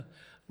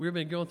We've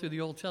been going through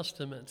the Old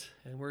Testament,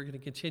 and we're going to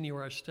continue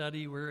our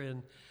study. We're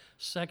in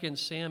 2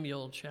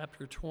 Samuel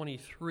chapter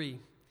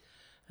 23.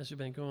 As we've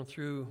been going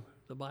through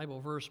the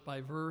Bible verse by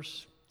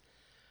verse,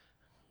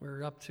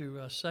 we're up to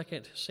 2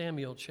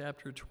 Samuel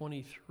chapter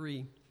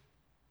 23.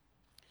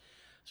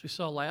 As we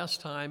saw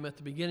last time, at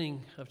the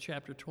beginning of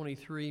chapter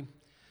 23,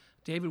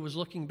 David was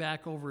looking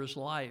back over his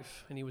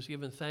life, and he was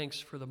giving thanks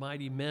for the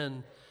mighty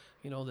men,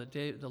 that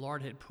the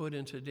Lord had put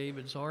into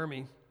David's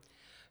army.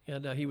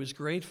 And he was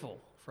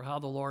grateful for how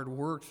the Lord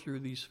worked through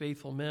these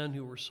faithful men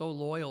who were so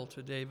loyal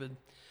to David.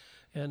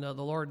 And the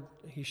Lord,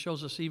 he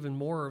shows us even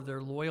more of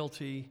their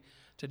loyalty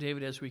to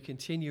David as we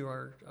continue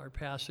our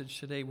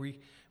passage today.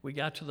 We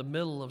got to the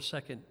middle of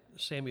 2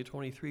 Samuel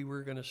 23.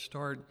 We're going to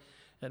start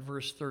at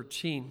verse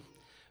 13.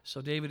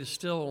 So David is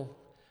still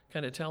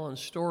kind of telling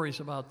stories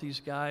about these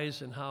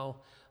guys and how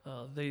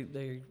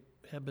they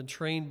have been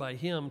trained by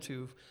him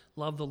to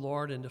love the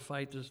Lord and to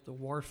fight the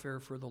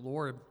warfare for the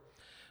Lord.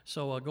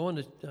 So going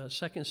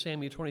to 2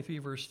 Samuel 23,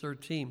 verse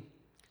 13.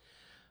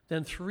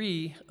 Then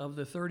 3 of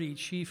the 30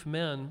 chief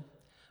men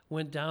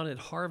went down at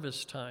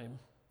harvest time.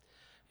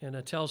 And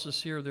it tells us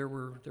here there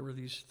were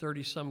these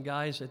 30-some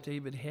guys that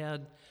David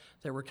had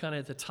that were kind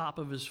of at the top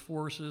of his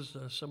forces,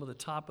 some of the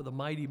top of the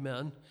mighty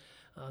men.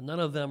 None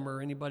of them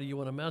are anybody you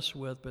want to mess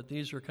with, but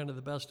these are kind of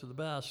the best of the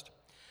best.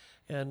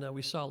 And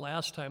we saw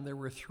last time there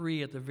were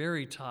 3 at the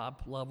very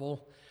top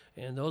level,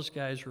 and those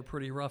guys were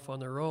pretty rough on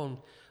their own.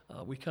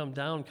 We come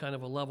down kind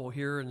of a level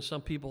here, and some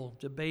people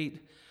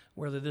debate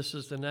whether this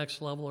is the next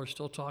level or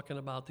still talking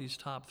about these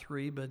top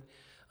 3. But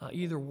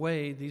either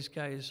way, these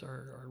guys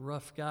are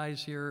rough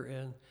guys here,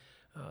 and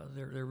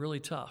they're really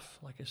tough.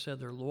 Like I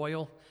said, they're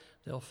loyal.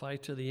 They'll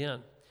fight to the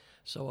end.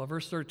 So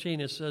verse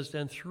 13, it says,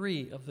 Then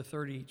 3 of the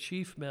 30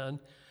 chief men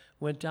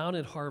went down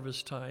at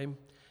harvest time,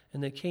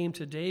 and they came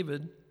to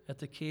David at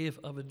the cave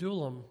of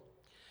Adullam.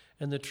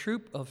 And the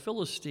troop of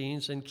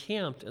Philistines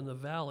encamped in the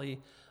valley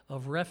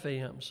of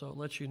Rephaim. So it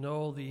lets you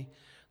know the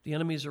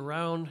enemy's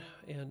around,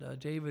 and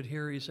David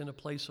here, he's in a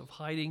place of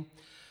hiding.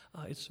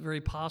 It's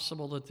very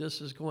possible that this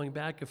is going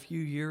back a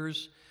few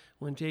years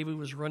when David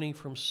was running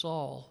from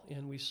Saul.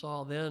 And we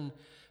saw then,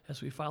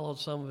 as we followed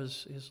some of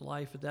his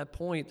life at that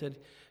point,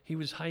 that he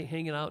was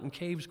hanging out in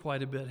caves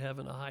quite a bit,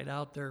 having to hide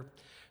out there.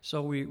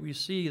 So we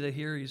see that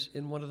here he's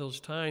in one of those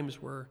times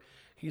where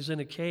he's in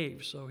a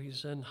cave, so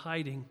he's in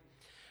hiding.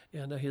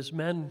 And his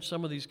men,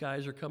 some of these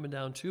guys are coming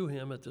down to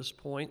him at this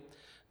point,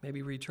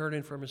 maybe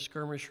returning from a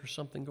skirmish or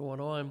something going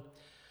on.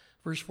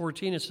 Verse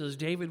 14, it says,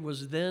 David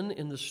was then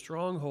in the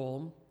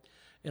stronghold,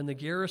 and the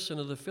garrison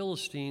of the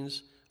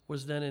Philistines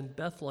was then in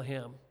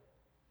Bethlehem.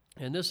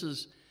 And this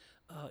is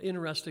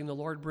interesting. The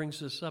Lord brings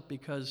this up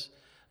because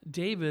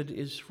David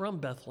is from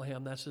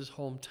Bethlehem. That's his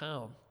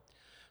hometown.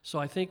 So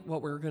I think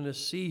what we're going to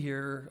see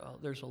here,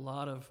 there's a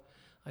lot of,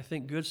 I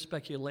think, good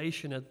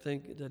speculation. I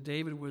think that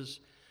David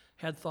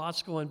had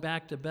thoughts going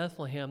back to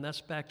Bethlehem.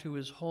 That's back to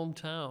his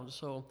hometown.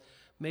 So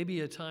maybe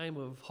a time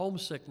of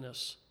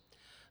homesickness.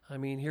 I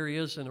mean, here he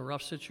is in a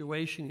rough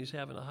situation. He's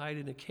having to hide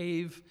in a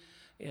cave,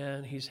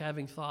 and he's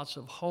having thoughts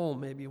of home,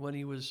 maybe when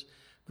he was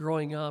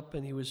growing up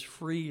and he was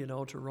free,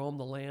 to roam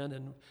the land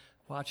and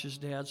watch his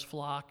dad's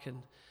flock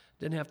and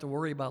didn't have to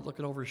worry about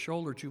looking over his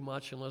shoulder too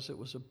much unless it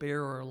was a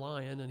bear or a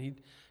lion, and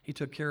he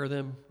took care of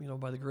them,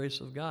 by the grace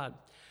of God.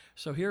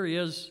 So here he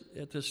is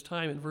at this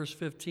time. In verse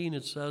 15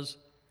 it says,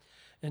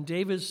 And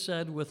David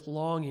said with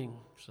longing,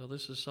 so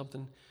this is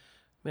something,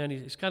 man,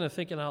 he's kind of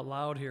thinking out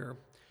loud here.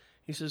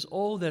 He says,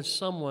 Oh, that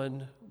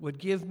someone would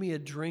give me a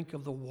drink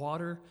of the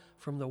water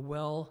from the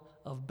well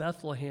of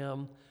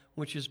Bethlehem,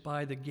 which is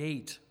by the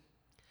gate.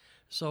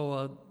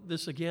 So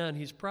this again,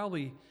 he's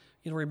probably,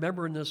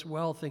 remembering this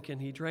well, thinking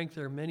he drank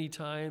there many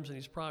times, and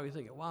he's probably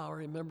thinking, wow, I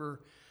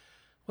remember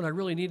when I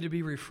really needed to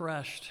be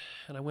refreshed,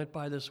 and I went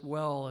by this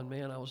well, and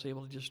man, I was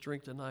able to just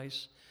drink the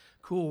nice,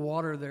 cool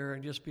water there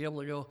and just be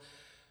able to go,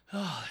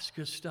 oh, that's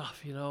good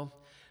stuff,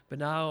 But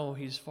now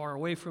he's far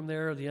away from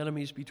there. The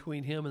enemy's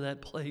between him and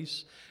that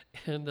place.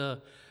 And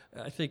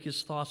I think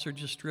his thoughts are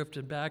just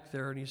drifting back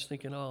there, and he's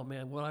thinking, oh,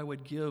 man, what I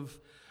would give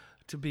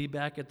to be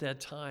back at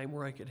that time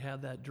where I could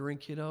have that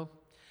drink,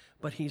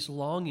 But he's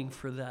longing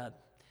for that.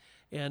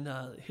 And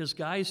his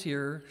guys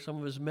here, some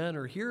of his men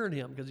are hearing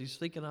him because he's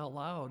thinking out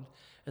loud,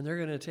 and they're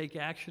going to take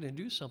action and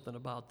do something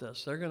about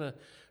this. They're going to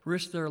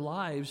risk their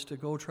lives to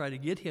go try to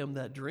get him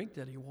that drink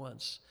that he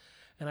wants.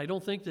 And I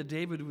don't think that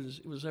David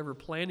was ever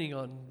planning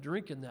on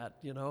drinking that,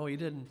 He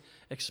didn't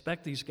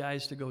expect these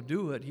guys to go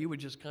do it. He was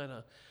just kind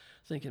of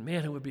thinking,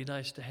 man, it would be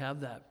nice to have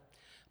that.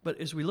 But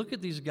as we look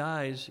at these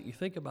guys, you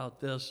think about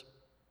this,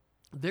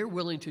 they're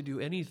willing to do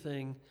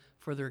anything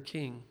for their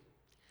king.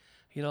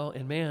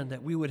 And man,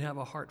 that we would have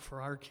a heart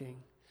for our king,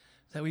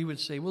 that we would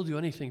say, we'll do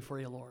anything for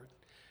you, Lord.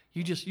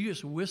 You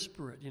just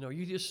whisper it,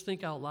 you just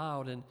think out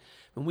loud. And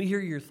when we hear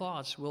your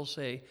thoughts, we'll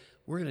say,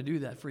 we're going to do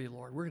that for you,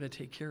 Lord. We're going to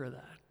take care of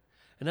that.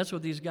 And that's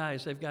what these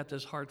guys, they've got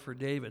this heart for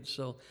David.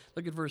 So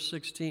look at verse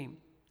 16.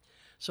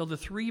 So the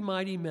 3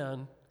 mighty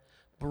men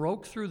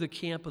broke through the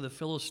camp of the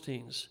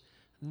Philistines.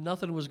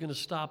 nothing was going to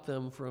stop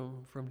them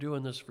from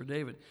doing this for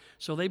David.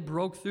 So they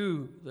broke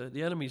through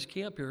the enemy's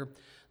camp here.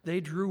 They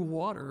drew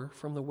water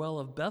from the well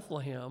of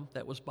Bethlehem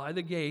that was by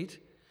the gate,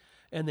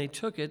 and they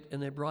took it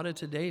and they brought it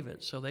to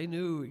David. So they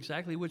knew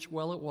exactly which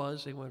well it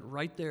was. They went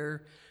right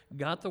there,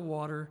 got the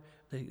water.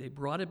 They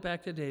brought it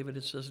back to David.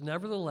 It says,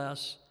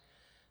 nevertheless,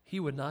 he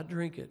would not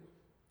drink it,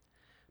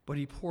 but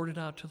he poured it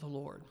out to the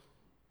Lord.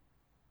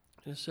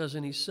 And it says,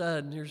 and he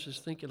said, and here's his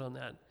thinking on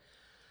that,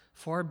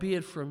 far be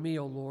it from me,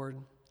 O Lord,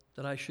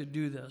 that I should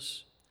do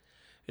this.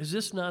 Is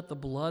this not the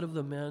blood of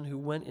the men who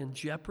went in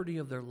jeopardy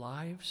of their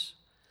lives?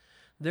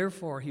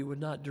 Therefore he would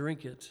not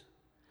drink it.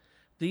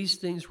 These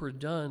things were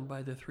done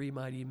by the three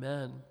mighty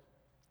men.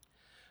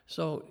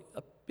 So,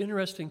 an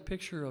interesting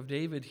picture of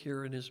David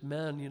here and his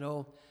men,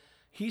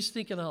 he's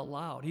thinking out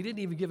loud. He didn't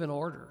even give an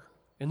order.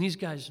 And these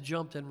guys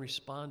jumped and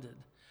responded.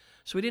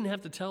 So he didn't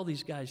have to tell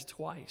these guys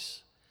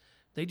twice.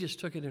 They just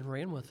took it and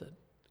ran with it.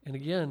 And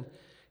again,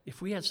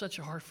 if we had such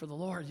a heart for the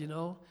Lord,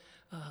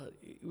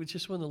 it was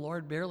just when the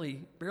Lord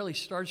barely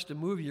starts to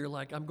move you, you're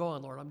like, I'm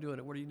going, Lord, I'm doing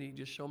it. What do you need?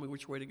 Just show me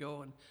which way to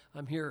go, and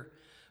I'm here.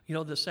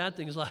 The sad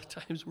thing is a lot of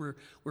times we're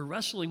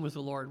wrestling with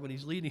the Lord when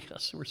he's leading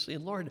us, and we're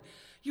saying, Lord,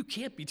 you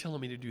can't be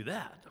telling me to do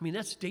that. I mean,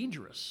 that's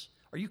dangerous.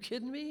 Are you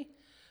kidding me?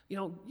 You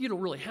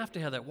don't really have to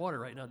have that water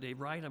right now,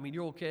 Dave, right? I mean,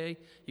 you're okay.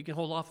 You can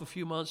hold off a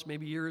few months,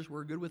 maybe years.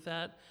 We're good with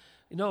that.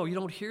 No, you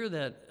don't hear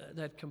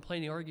that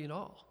complaining, arguing at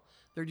all.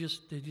 They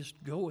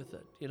just go with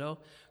it,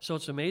 So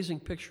it's an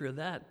amazing picture of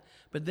that.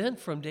 But then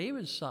from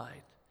David's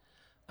side,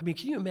 I mean,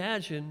 can you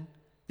imagine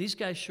these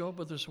guys show up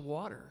with this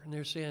water, and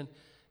they're saying,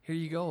 here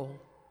you go,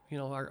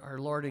 our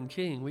Lord and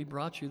King, we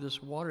brought you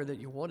this water that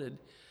you wanted.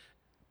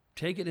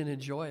 Take it and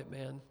enjoy it,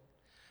 man.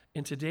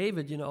 And to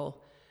David,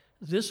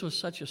 this was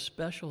such a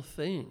special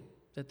thing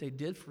that they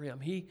did for him.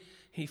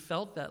 He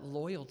felt that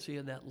loyalty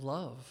and that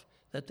love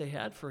that they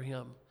had for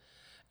him.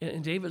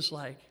 And David's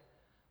like,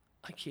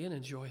 I can't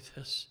enjoy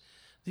this.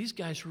 These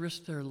guys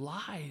risked their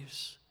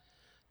lives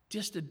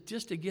just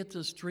to get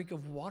this drink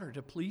of water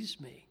to please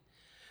me.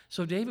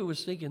 So David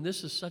was thinking,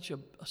 this is such a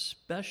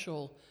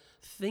special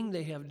thing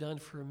they have done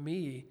for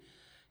me.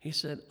 He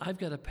said, I've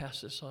got to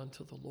pass this on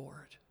to the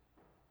Lord.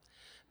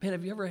 Man,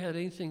 have you ever had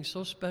anything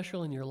so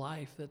special in your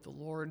life that the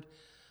Lord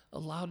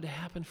allowed to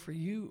happen for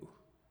you,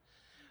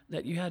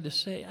 that you had to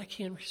say, I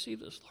can't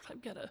receive this, Lord.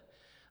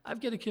 I've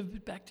got to give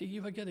it back to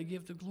you. I've got to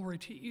give the glory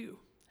to you.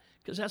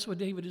 Because that's what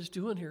David is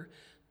doing here.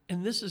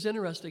 And this is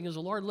interesting, as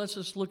the Lord lets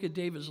us look at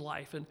David's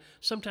life. And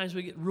sometimes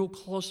we get real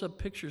close-up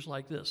pictures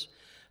like this.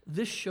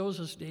 This shows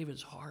us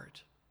David's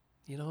heart.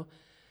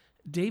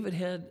 David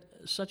had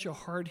such a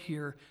heart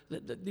here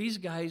that these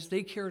guys,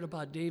 they cared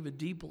about David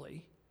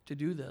deeply to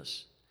do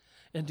this.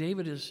 And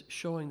David is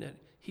showing that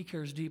he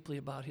cares deeply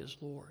about his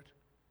Lord.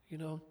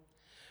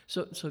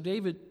 So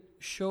David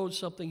showed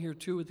something here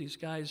too with these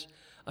guys.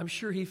 I'm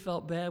sure he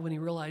felt bad when he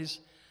realized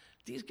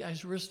these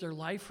guys risked their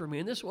life for me,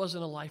 and this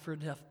wasn't a life or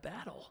death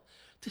battle.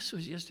 This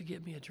was just to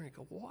get me a drink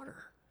of water,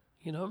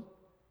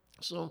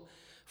 So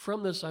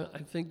from this, I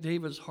think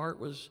David's heart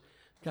was,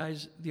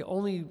 guys, the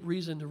only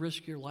reason to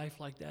risk your life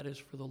like that is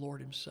for the Lord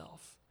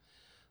himself.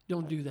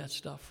 Don't do that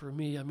stuff for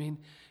me. I mean,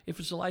 if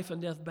it's a life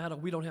and death battle,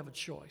 we don't have a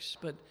choice.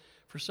 But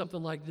for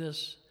something like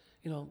this,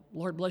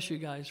 Lord bless you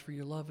guys for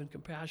your love and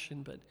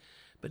compassion,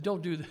 but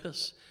don't do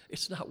this.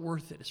 It's not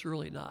worth it. It's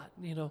really not,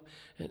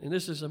 And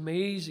this is an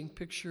amazing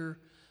picture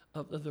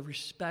of the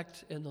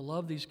respect and the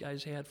love these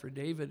guys had for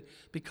David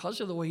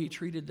because of the way he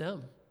treated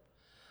them.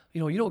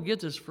 You don't get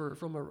this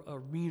from a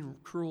mean,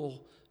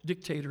 cruel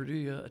dictator, do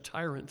you? A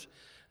tyrant.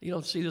 You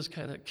don't see this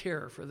kind of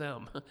care for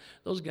them.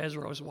 Those guys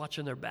are always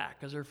watching their back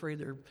because they're afraid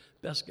their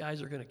best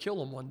guys are going to kill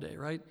them one day,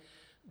 right?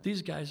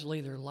 These guys lay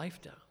their life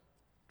down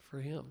for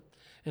him.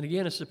 And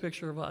again, it's a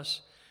picture of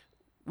us.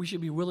 We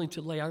should be willing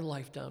to lay our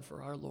life down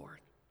for our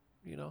Lord,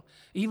 Even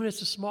if it's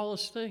the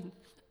smallest thing.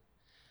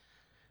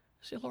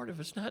 Say, Lord, if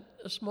it's not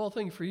a small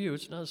thing for you,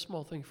 it's not a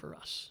small thing for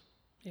us,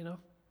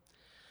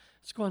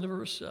 Let's go on to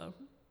verse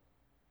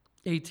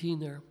 18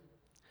 there.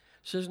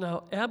 It says,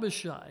 now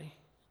Abishai,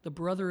 the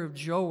brother of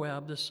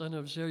Joab, the son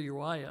of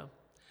Zeruiah,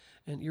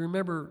 and you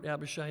remember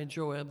Abishai and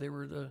Joab, they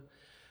were the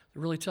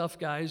really tough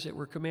guys that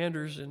were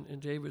commanders in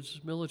David's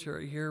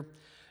military here,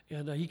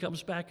 and he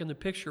comes back in the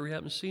picture. We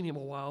haven't seen him a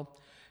while.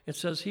 It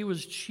says he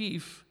was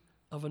chief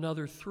of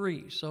another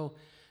 3, so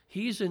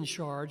he's in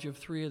charge of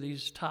 3 of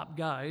these top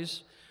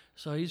guys,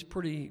 so he's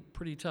pretty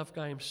tough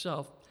guy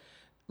himself.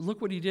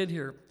 Look what he did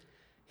here.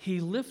 He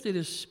lifted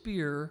his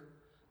spear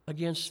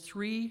against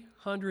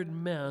 300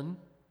 men.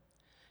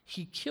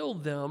 He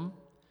killed them,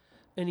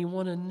 and he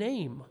won a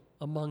name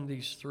among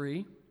these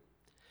 3.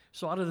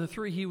 So out of the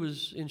 3 he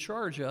was in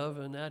charge of,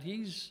 and that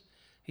he's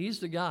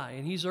the guy,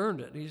 and he's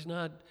earned it.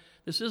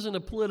 This isn't a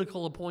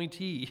political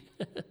appointee.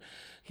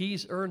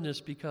 He's earned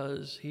this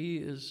because he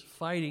is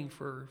fighting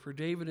for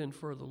David and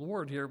for the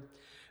Lord here.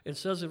 It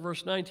says in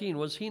verse 19,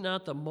 was he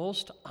not the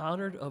most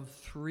honored of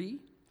 3?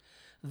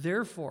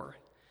 Therefore,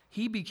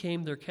 he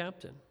became their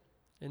captain.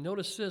 And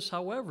notice this,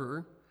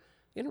 however,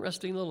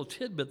 interesting little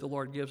tidbit the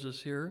Lord gives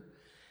us here.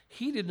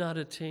 He did not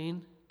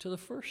attain to the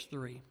first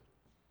three.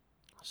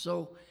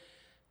 So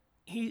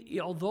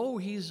although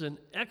he's an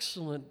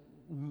excellent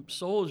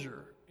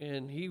soldier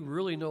and he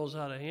really knows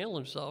how to handle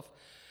himself,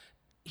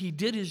 he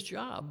did his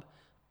job,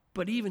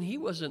 but even he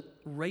wasn't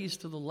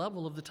raised to the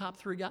level of the top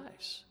three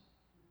guys.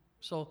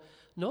 So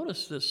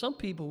notice this. Some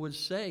people would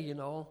say,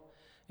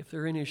 if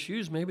they're in his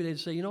shoes, maybe they'd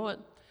say, you know what?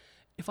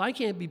 If I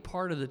can't be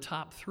part of the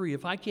top three,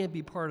 if I can't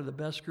be part of the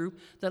best group,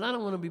 then I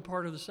don't want to be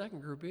part of the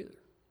second group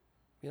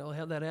either.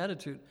 Have that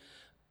attitude.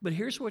 But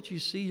here's what you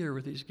see here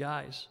with these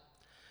guys.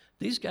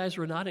 These guys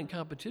were not in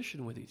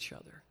competition with each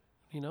other,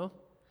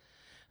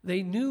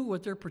 They knew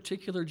what their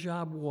particular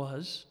job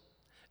was,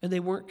 and they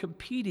weren't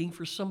competing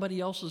for somebody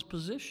else's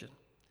position.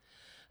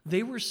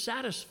 They were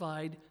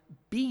satisfied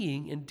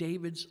being in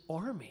David's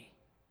army.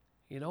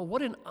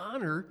 What an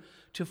honor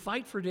to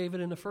fight for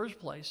David in the first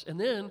place. And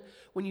then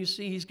when you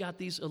see he's got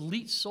these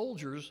elite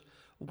soldiers,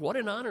 what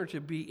an honor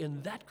to be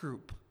in that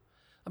group.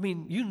 I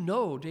mean,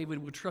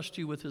 David would trust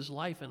you with his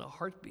life in a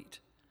heartbeat.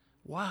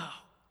 Wow.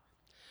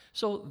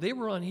 So they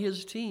were on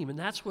his team, and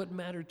that's what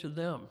mattered to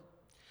them.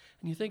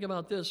 And you think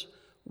about this,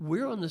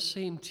 we're on the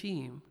same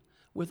team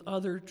with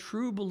other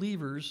true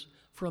believers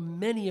from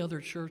many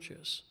other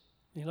churches.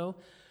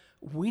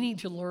 We need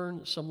to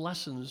learn some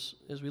lessons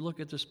as we look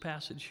at this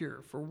passage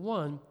here. For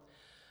one,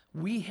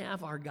 we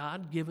have our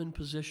God-given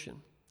position,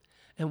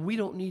 and we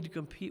don't need to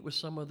compete with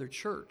some other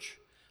church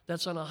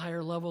that's on a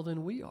higher level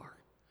than we are.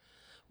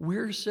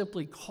 We're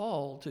simply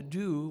called to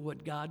do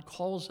what God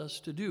calls us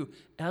to do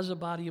as a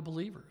body of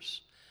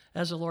believers,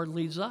 as the Lord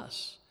leads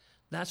us.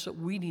 That's what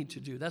we need to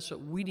do. That's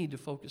what we need to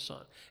focus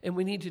on, and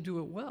we need to do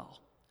it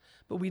well.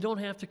 But we don't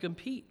have to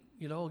compete,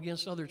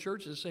 against other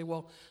churches and say,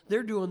 well,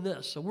 they're doing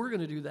this, so we're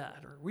going to do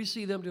that, or we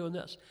see them doing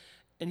this.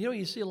 And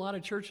you see a lot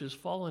of churches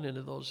falling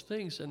into those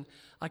things, and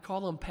I call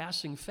them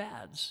passing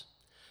fads,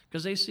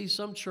 because they see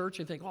some church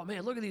and think, oh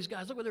man, look at these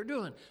guys, look what they're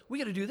doing. We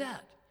got to do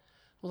that.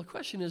 Well, the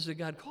question is, did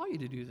God call you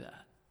to do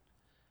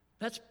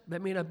that?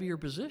 That may not be your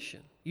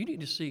position. You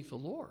need to seek the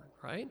Lord,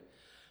 right?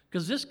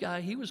 Because this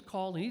guy, he was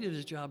called and he did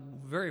his job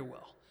very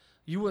well.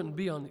 You wouldn't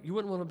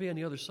want to be on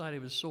the other side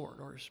of his sword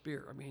or his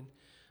spear. I mean,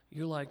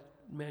 you're like,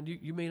 man,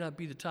 you may not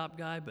be the top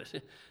guy, but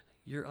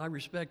I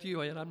respect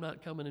you, and I'm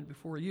not coming in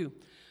before you.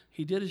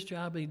 He did his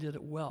job, and he did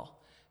it well.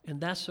 And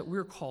that's what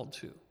we're called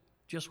to,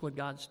 just what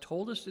God's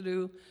told us to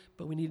do,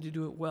 but we need to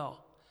do it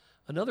well.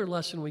 Another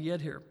lesson we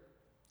get here,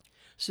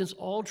 since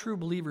all true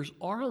believers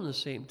are on the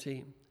same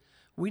team,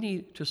 we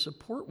need to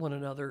support one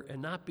another and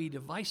not be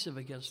divisive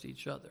against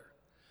each other.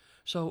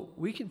 So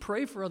we can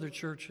pray for other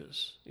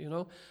churches,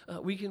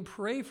 we can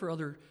pray for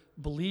other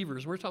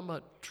believers. We're talking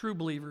about true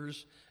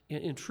believers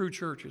in true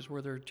churches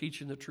where they're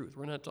teaching the truth.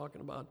 We're not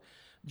talking about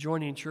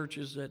joining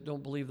churches that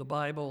don't believe the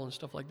Bible and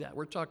stuff like that.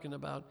 We're talking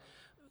about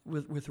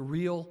with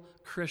real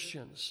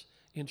Christians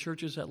in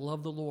churches that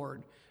love the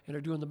Lord and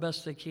are doing the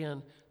best they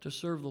can to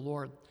serve the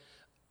Lord.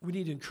 We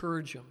need to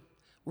encourage them.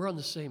 We're on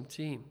the same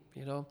team,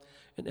 and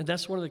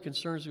that's one of the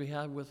concerns we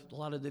have with a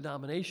lot of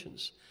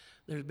denominations.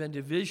 There's been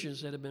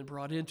divisions that have been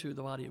brought into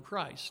the body of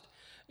Christ,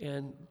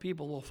 and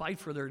people will fight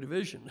for their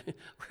division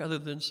rather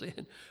than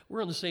saying,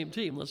 we're on the same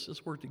team,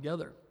 let's work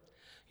together.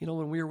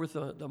 When we were with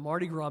the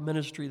Mardi Gras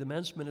ministry, the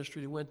men's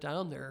ministry that went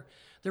down there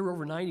were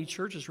over 90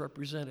 churches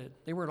represented.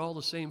 They weren't all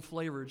the same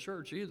flavor of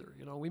church either.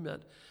 We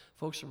met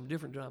folks from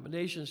different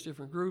denominations,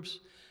 different groups,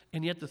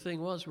 and yet the thing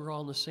was we were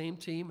all on the same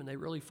team, and they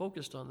really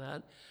focused on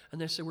that.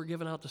 And they said we're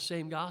giving out the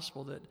same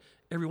gospel that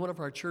every one of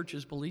our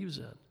churches believes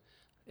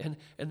in.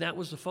 And that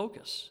was the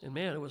focus. And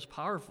man, it was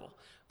powerful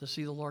to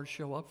see the Lord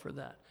show up for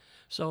that.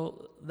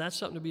 So that's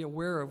something to be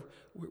aware of.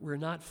 We're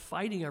not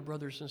fighting our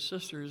brothers and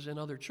sisters in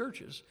other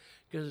churches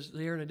because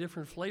they're in a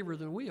different flavor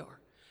than we are.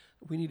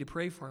 We need to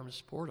pray for them and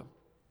support them.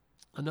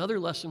 Another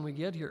lesson we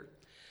get here,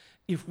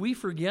 if we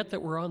forget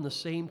that we're on the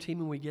same team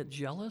and we get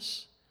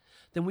jealous,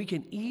 then we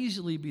can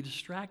easily be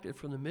distracted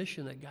from the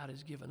mission that God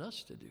has given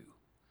us to do.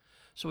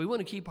 So we want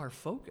to keep our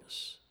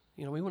focus.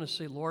 We want to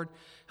say, Lord,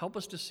 help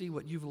us to see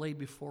what you've laid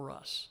before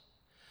us.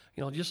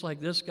 Just like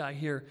this guy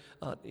here,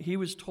 he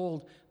was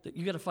told that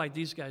you got to fight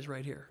these guys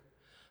right here.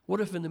 What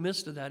if in the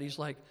midst of that, he's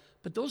like,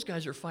 but those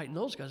guys are fighting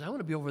those guys. I want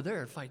to be over there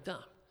and fight them.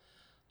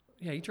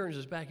 Yeah, he turns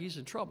his back. He's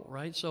in trouble,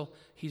 right? So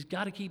he's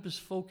got to keep his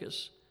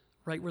focus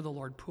right where the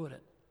Lord put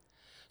it.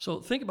 So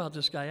think about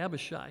this guy,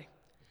 Abishai.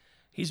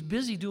 He's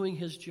busy doing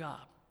his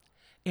job,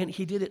 and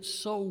he did it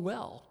so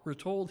well, we're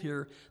told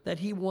here, that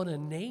he won a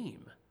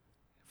name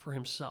for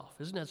himself.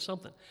 Isn't that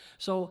something?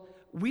 So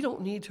we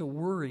don't need to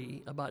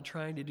worry about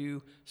trying to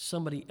do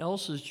somebody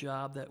else's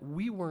job that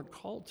we weren't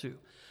called to.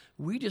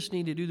 We just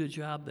need to do the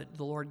job that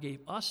the Lord gave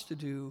us to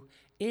do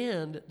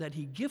and that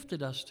he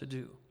gifted us to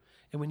do.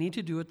 And we need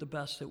to do it the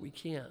best that we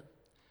can.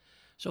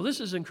 So this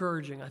is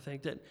encouraging, I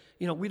think, that,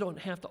 we don't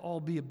have to all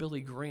be a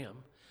Billy Graham.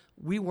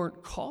 We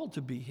weren't called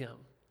to be him.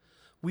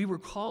 We were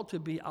called to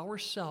be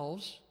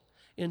ourselves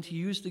and to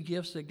use the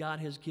gifts that God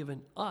has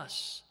given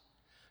us.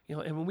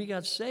 And when we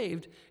got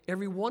saved,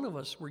 every one of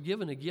us were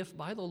given a gift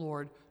by the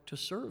Lord to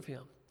serve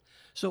him.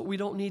 So we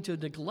don't need to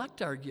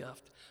neglect our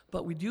gift,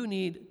 but we do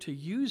need to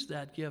use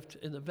that gift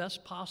in the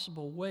best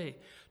possible way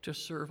to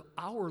serve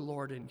our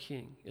Lord and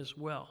King as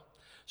well.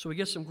 So we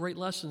get some great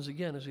lessons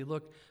again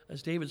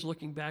as David's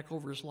looking back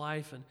over his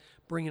life and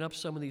bringing up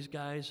some of these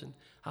guys and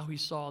how he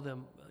saw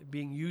them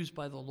being used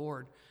by the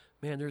Lord.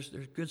 Man, there's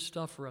good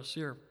stuff for us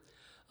here.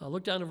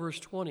 Look down to verse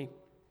 20.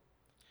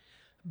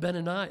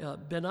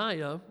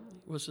 Benaiah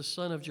was the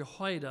son of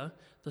Jehoiada,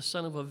 the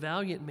son of a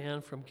valiant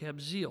man from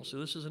Kabzeel. So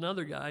this is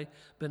another guy,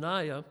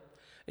 Benaiah.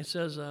 It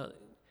says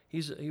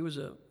he was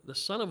the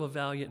son of a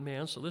valiant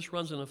man, so this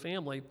runs in a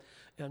family,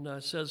 and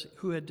it says,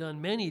 who had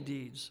done many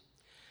deeds.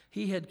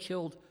 He had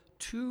killed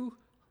 2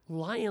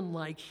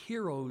 lion-like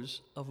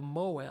heroes of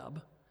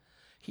Moab.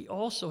 He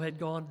also had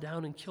gone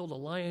down and killed a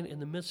lion in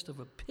the midst of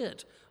a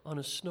pit on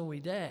a snowy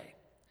day.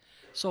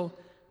 So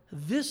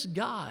this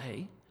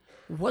guy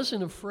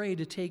wasn't afraid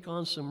to take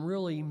on some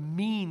really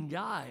mean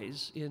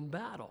guys in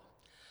battle.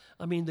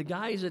 I mean, the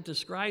guys it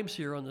describes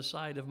here on the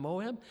side of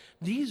Moab,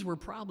 these were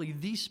probably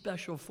the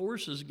special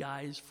forces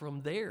guys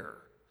from there.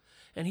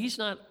 And he's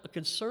not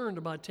concerned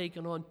about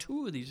taking on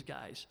 2 of these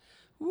guys.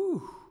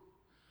 Whew,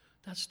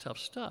 that's tough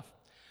stuff.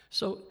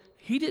 So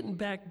he didn't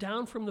back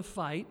down from the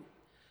fight,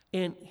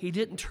 and he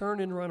didn't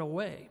turn and run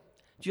away.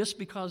 Just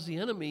because the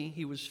enemy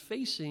he was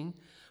facing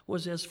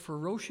was as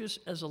ferocious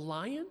as a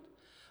lion,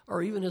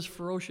 or even as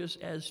ferocious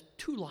as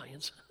 2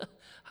 lions.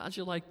 How'd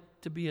you like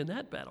to be in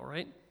that battle,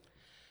 right?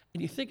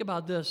 And you think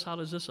about this, how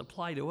does this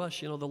apply to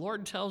us? You know, the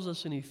Lord tells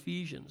us in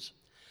Ephesians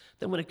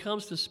that when it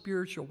comes to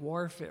spiritual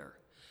warfare,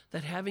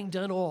 that having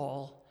done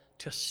all,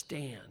 to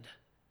stand.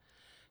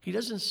 He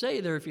doesn't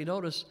say there, if you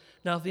notice,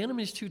 now if the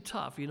enemy's too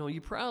tough,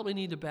 you probably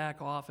need to back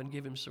off and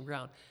give him some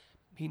ground.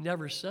 He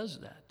never says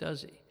that,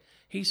 does he?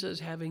 He says,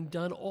 having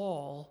done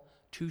all,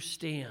 to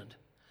stand.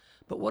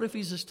 But what if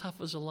he's as tough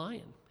as a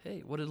lion?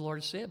 Hey, what did the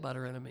Lord say about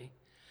our enemy?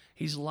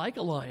 He's like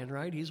a lion,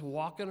 right? He's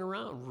walking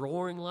around,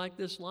 roaring like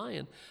this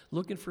lion,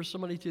 looking for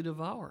somebody to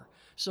devour.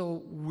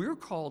 So we're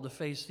called to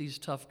face these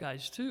tough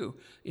guys too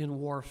in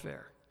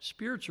warfare,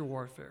 spiritual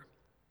warfare.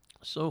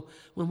 So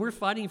when we're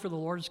fighting for the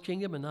Lord's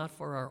kingdom and not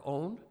for our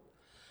own,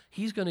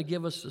 he's going to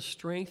give us the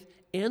strength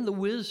and the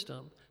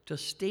wisdom to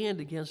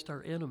stand against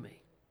our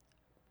enemy.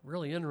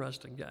 Really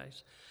interesting,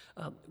 guys.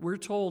 We're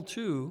told,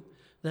 too,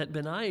 that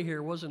Benaiah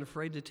here wasn't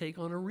afraid to take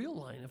on a real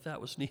lion if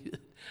that was needed.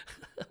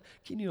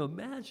 Can you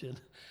imagine?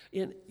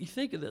 And you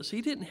think of this.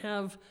 He didn't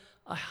have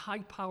a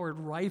high-powered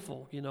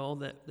rifle,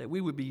 that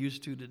we would be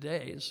used to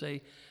today and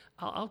say,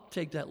 I'll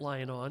take that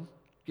lion on.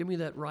 Give me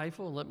that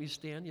rifle and let me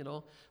stand,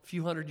 a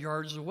few hundred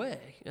yards away,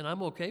 and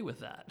I'm okay with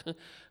that.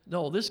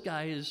 No, this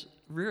guy is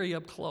very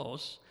up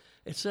close.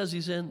 It says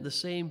he's in the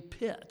same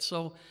pit.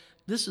 So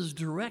this is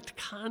direct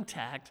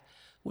contact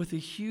with a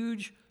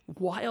huge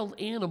wild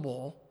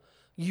animal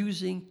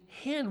using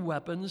hand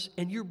weapons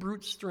and your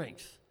brute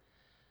strength.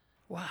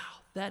 Wow,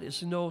 that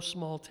is no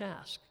small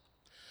task.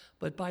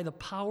 But by the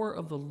power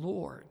of the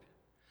Lord,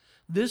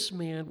 this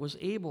man was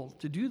able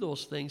to do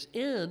those things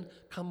and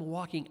come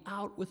walking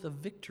out with a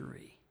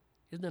victory.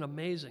 Isn't that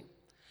amazing?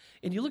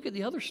 And you look at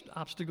the other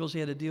obstacles he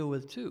had to deal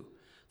with too.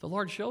 The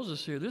Lord shows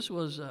us here, this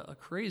was a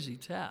crazy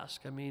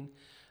task. I mean,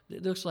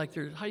 it looks like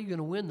how are you going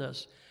to win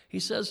this? He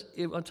says,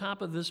 on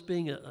top of this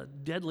being a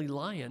deadly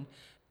lion,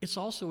 it's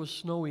also a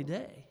snowy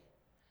day.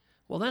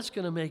 Well, that's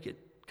going to make it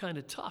kind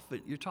of tough.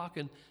 You're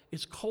talking,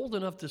 it's cold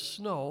enough to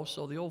snow,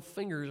 so the old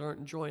fingers aren't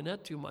enjoying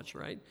that too much,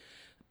 right?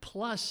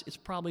 Plus, it's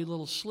probably a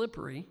little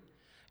slippery,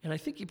 and I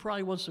think you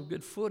probably want some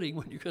good footing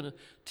when you're going to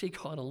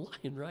take on a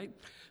lion, right?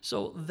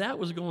 So that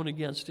was going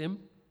against him,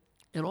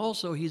 and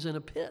also he's in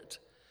a pit.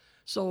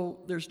 So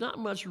there's not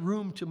much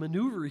room to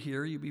maneuver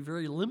here. You'd be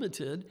very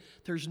limited.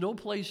 There's no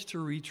place to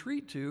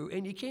retreat to,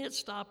 and you can't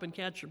stop and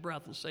catch your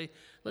breath and say,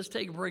 let's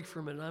take a break for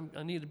a minute.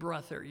 I need a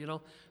breath there,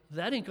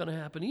 That ain't going to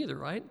happen either,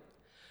 right?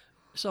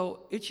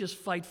 So it's just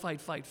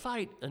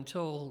fight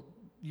until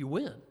you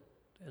win.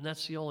 And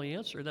that's the only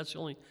answer. That's the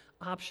only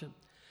option.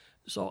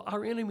 So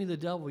our enemy, the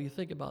devil, you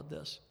think about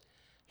this.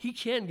 He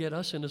can get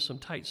us into some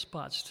tight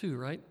spots too,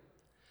 right?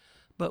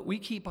 But we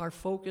keep our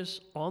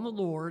focus on the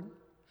Lord,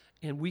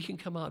 and we can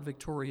come out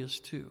victorious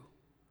too.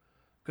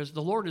 Because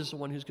the Lord is the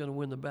one who's going to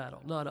win the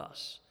battle, not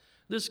us.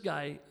 This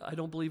guy, I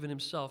don't believe in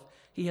himself.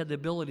 He had the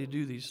ability to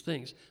do these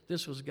things.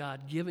 This was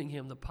God giving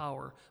him the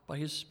power by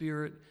his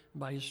Spirit,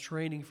 by his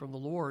training from the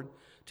Lord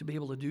to be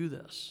able to do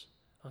this.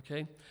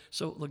 Okay?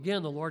 So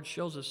again, the Lord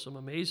shows us some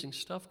amazing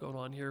stuff going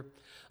on here.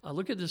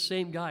 Look at the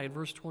same guy in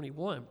verse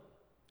 21.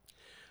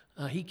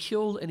 He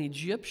killed an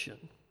Egyptian.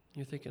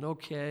 You're thinking,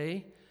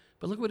 okay.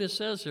 But look what it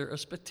says here, a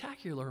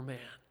spectacular man.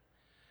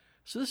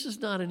 So this is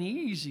not an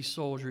easy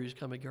soldier he's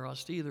coming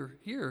across either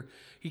here.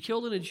 He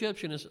killed an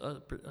Egyptian,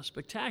 a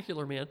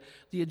spectacular man.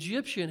 The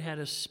Egyptian had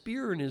a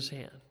spear in his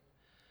hand.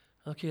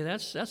 Okay,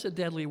 that's a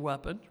deadly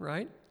weapon,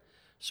 right?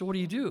 So what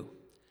do?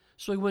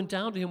 So he went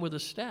down to him with a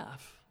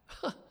staff.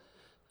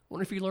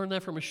 Wonder if he learned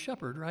that from a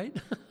shepherd, right?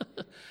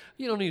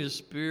 You don't need a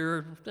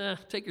spear.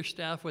 Take your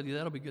staff with you.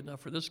 That'll be good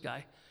enough for this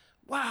guy.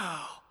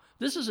 Wow,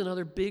 This is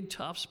another big,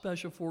 tough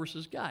special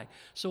forces guy.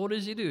 So what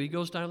does he do? He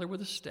goes down there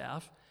with a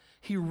staff.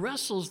 He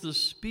wrestles the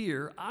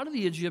spear out of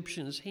the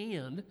Egyptian's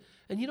hand.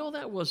 And you know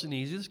that wasn't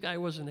easy. This guy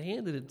wasn't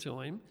handed it to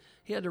him.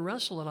 He had to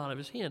wrestle it out of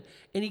his hand.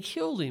 And he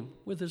killed him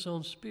with his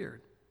own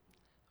spear.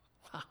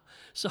 Wow.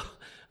 So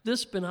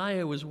this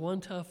Benaiah was one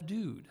tough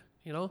dude.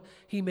 You know,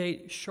 he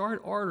made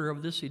short order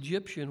of this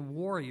Egyptian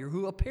warrior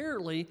who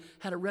apparently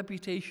had a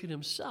reputation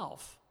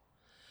himself.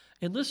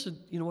 And listen,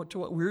 you know, to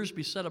what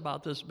Wiersbe said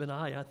about this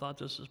Benaiah, I thought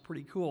this was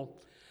pretty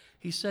cool.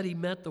 He said he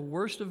met the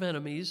worst of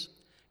enemies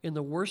in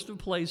the worst of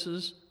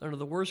places, under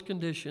the worst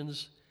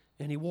conditions,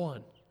 and he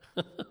won.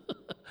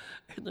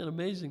 Isn't that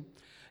amazing?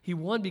 He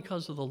won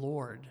because of the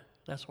Lord.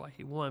 That's why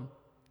he won.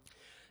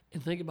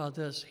 And think about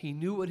this. He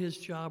knew what his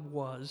job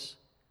was,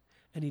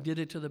 and he did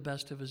it to the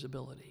best of his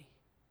ability.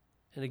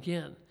 And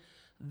again,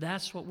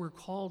 that's what we're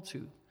called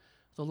to.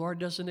 The Lord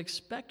doesn't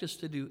expect us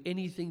to do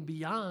anything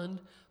beyond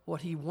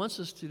what he wants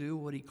us to do,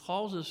 what he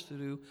calls us to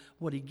do,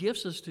 what he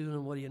gifts us to do,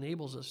 and what he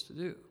enables us to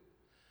do.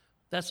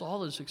 That's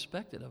all that's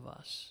expected of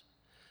us.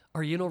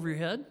 Are you in over your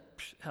head?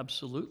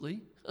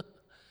 Absolutely.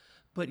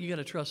 But you got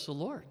to trust the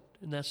Lord,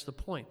 and that's the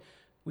point.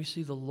 We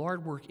see the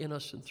Lord work in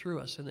us and through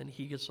us, and then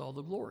he gets all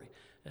the glory.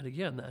 And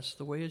again, that's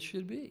the way it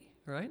should be,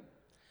 right?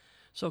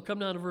 So come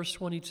down to verse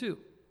 22.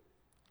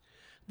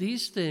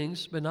 These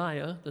things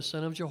Benaiah, the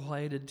son of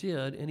Jehoiada,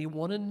 did, and he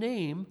won a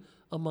name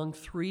among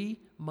 3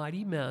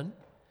 mighty men.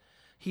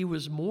 He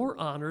was more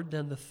honored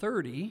than the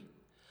 30,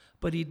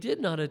 but he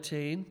did not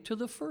attain to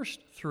the first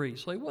 3.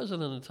 So he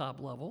wasn't on the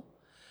top level.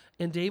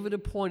 And David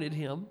appointed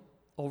him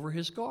over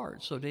his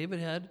guard. So David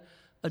had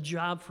a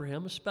job for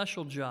him, a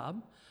special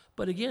job.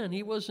 But again,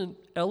 he wasn't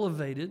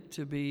elevated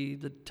to be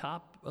the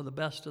top of the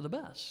best,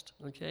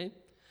 okay?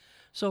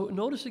 So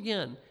notice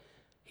again,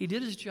 he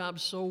did his job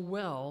so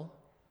well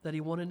that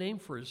he won a name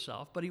for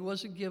himself, but he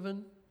wasn't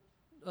given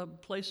a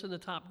place in the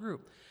top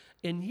group.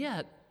 And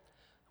yet,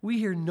 we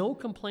hear no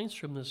complaints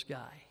from this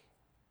guy,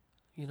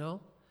 you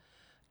know?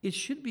 It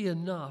should be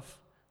enough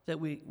that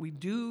we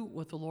do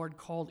what the Lord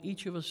called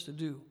each of us to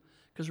do,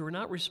 because we're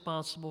not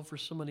responsible for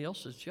somebody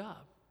else's job,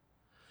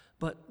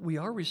 but we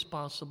are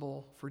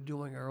responsible for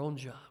doing our own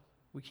job.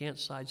 We can't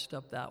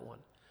sidestep that one.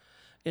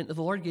 And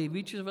the Lord gave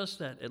each of us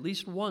that at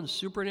least one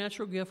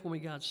supernatural gift when we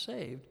got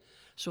saved.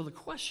 So the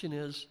question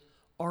is,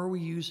 are we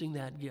using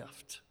that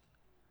gift?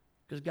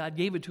 Because God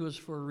gave it to us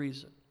for a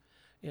reason.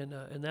 And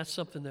that's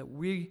something that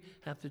we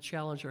have to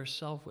challenge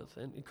ourselves with.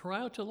 And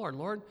cry out to the Lord.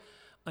 Lord,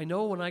 I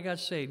know when I got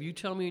saved, you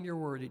tell me in your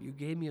word that you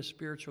gave me a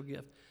spiritual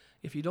gift.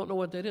 If you don't know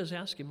what that is,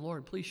 ask him,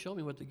 Lord, please show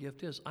me what the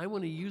gift is. I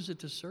want to use it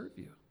to serve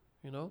you,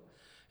 you know.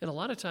 And a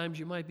lot of times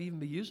you might even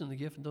be using the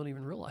gift and don't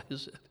even realize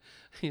it,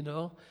 you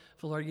know.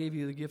 If the Lord gave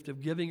you the gift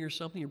of giving or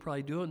something, you're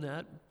probably doing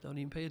that. Don't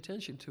even pay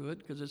attention to it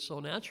because it's so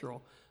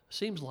natural.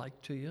 Seems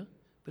like to you.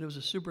 But it was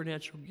a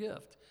supernatural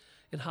gift.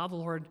 And how the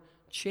Lord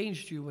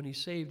changed you when he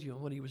saved you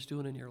and what he was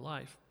doing in your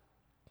life.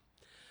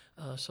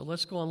 So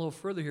let's go on a little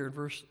further here in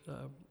verse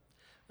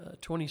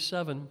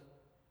 27.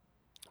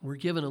 We're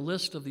given a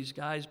list of these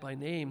guys by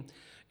name,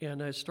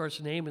 and it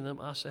starts naming them.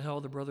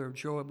 Asahel, the brother of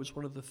Joab, was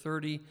one of the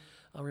 30.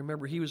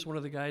 Remember, he was one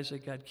of the guys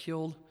that got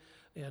killed,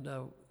 and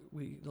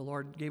the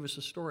Lord gave us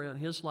a story on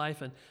his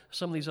life, and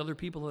some of these other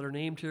people that are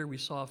named here, we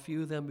saw a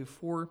few of them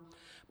before.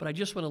 But I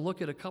just want to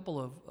look at a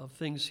couple of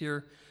things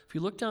here. If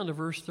you look down to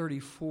verse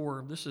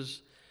 34, this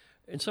is,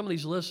 in some of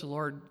these lists, the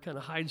Lord kind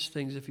of hides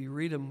things. If you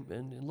read them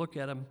and look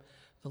at them,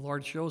 the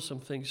Lord shows some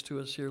things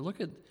to us here.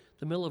 Look at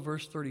the middle of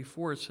verse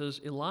 34. It says,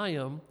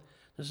 Eliam,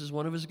 this is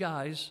one of his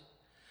guys.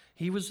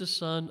 He was the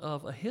son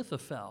of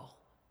Ahithophel,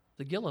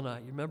 the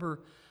Gilonite. You remember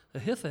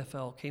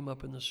Ahithophel came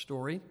up in the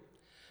story.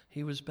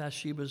 He was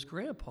Bathsheba's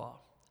grandpa.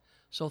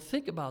 So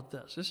think about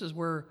this. This is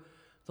where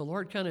the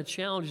Lord kind of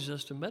challenges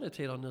us to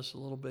meditate on this a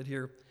little bit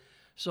here.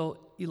 So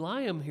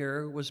Eliam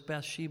here was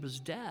Bathsheba's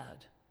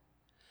dad,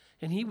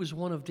 and he was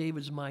one of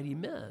David's mighty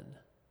men.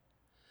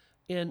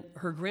 And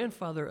her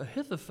grandfather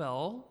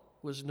Ahithophel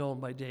was known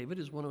by David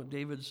as one of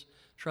David's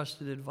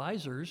trusted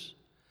advisors.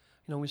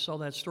 You know, we saw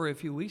that story a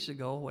few weeks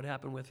ago, what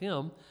happened with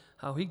him,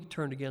 how he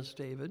turned against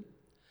David.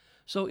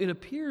 So it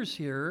appears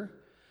here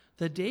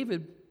that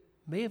David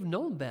may have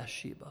known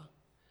Bathsheba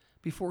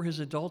before his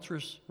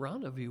adulterous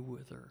rendezvous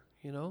with her,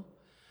 you know.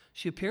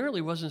 She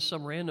apparently wasn't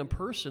some random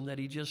person that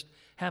he just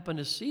happened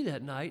to see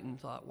that night and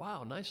thought,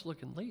 wow, nice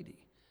looking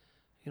lady.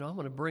 You know, I'm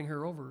going to bring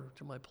her over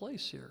to my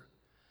place here.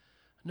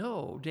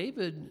 No,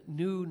 David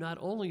knew not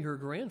only her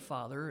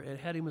grandfather and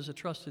had him as a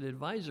trusted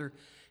advisor,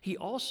 he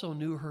also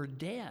knew her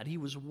dad. He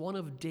was one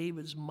of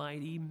David's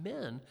mighty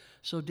men.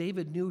 So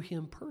David knew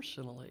him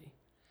personally.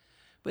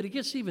 But it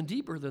gets even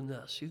deeper than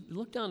this. You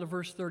look down to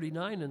verse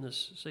 39 in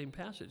this same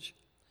passage.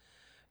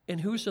 And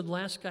who's the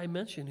last guy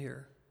mentioned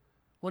here?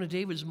 One of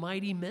David's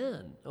mighty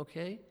men,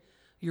 okay?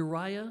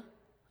 Uriah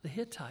the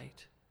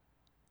Hittite.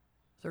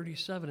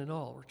 37 in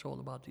all, we're told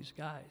about these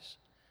guys.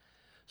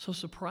 So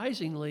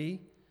surprisingly,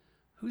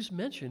 who's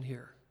mentioned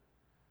here?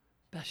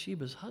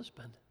 Bathsheba's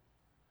husband.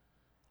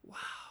 Wow.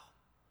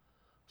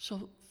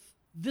 So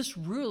this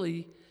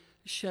really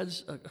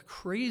sheds a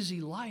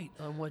crazy light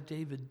on what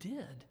David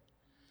did.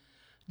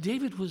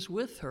 David was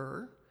with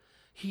her.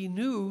 He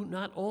knew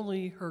not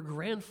only her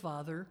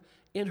grandfather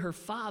and her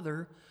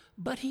father,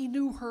 but he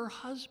knew her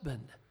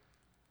husband.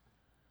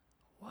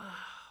 Wow.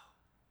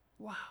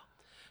 Wow.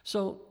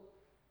 So,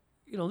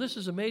 this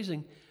is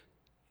amazing.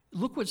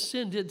 Look what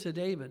sin did to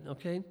David,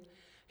 okay?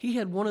 He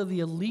had one of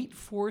the elite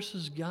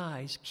forces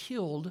guys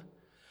killed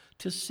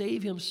to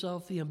save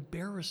himself the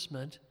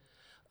embarrassment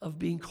of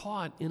being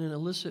caught in an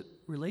illicit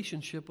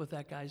relationship with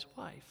that guy's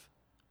wife.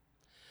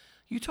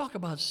 You talk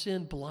about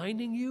sin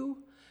blinding you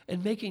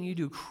and making you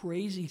do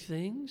crazy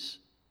things.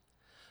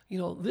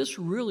 This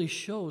really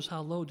shows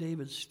how low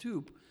David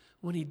stooped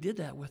when he did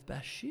that with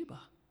Bathsheba.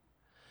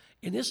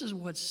 And this is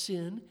what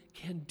sin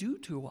can do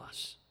to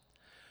us.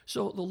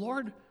 So the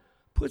Lord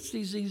puts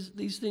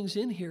these things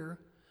in here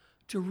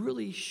to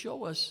really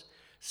show us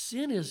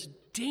sin is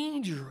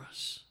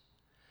dangerous.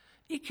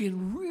 It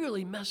can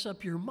really mess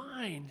up your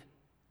mind.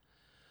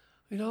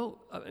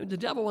 The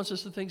devil wants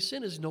us to think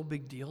sin is no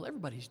big deal.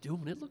 Everybody's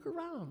doing it. Look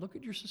around. Look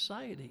at your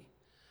society.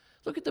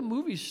 Look at the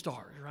movie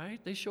stars, right?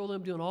 They show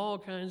them doing all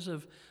kinds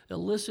of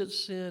illicit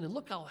sin, and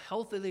look how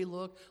healthy they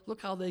look.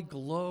 Look how they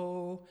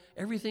glow.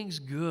 Everything's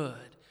good.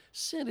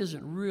 Sin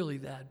isn't really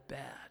that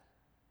bad.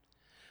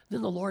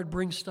 Then the Lord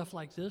brings stuff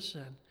like this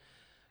in.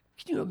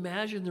 Can you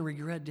imagine the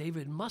regret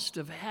David must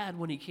have had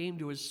when he came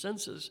to his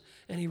senses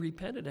and he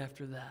repented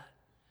after that?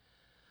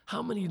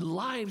 How many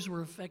lives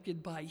were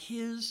affected by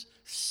his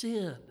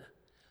sin?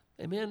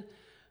 Amen.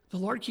 The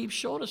Lord keeps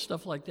showing us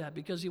stuff like that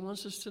because he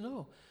wants us to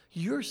know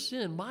your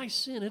sin, my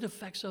sin, it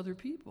affects other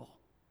people.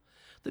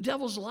 The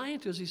devil's lying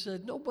to us. He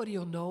said, nobody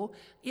will know.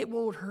 It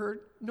won't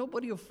hurt.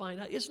 Nobody will find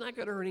out. It's not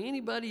going to hurt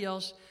anybody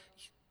else.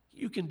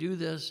 You can do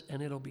this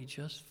and it'll be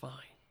just fine.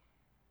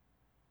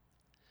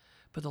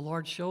 But the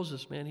Lord shows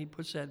us, man, he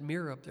puts that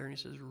mirror up there and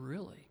he says,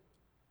 really?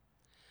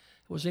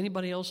 Was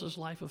anybody else's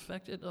life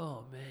affected?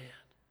 Oh,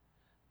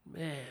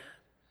 man,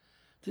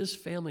 this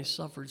family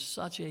suffered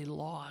such a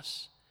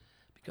loss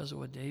because of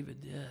what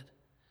David did.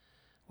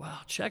 Wow,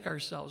 check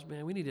ourselves,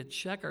 man. We need to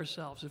check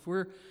ourselves.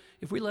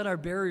 If we let our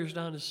barriers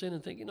down to sin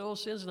and think,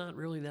 sin's not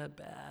really that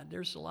bad.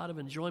 There's a lot of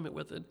enjoyment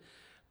with it.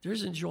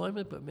 There's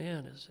enjoyment, but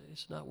man,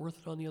 it's not worth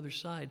it on the other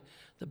side.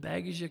 The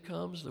baggage that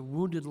comes, the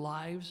wounded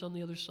lives on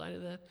the other side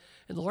of that.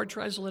 And the Lord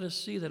tries to let us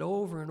see that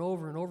over and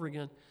over and over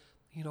again.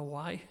 You know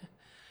why?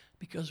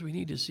 Because we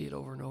need to see it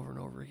over and over and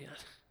over again.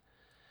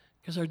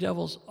 Because our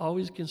devil's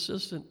always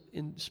consistent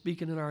in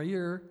speaking in our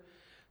ear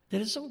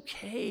that it's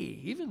okay,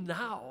 even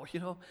now,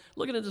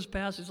 looking at this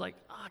passage like,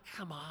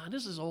 come on,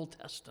 this is Old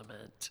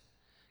Testament.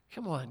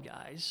 Come on,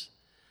 guys.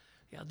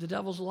 Yeah, the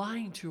devil's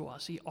lying to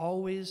us. He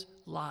always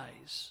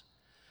lies.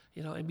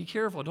 And be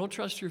careful. Don't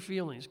trust your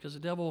feelings because the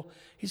devil,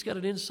 he's got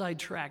an inside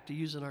track to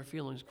using our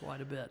feelings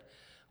quite a bit.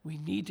 We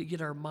need to get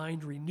our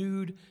mind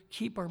renewed,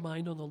 keep our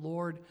mind on the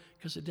Lord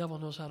because the devil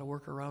knows how to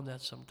work around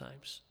that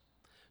sometimes.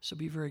 So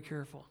be very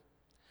careful.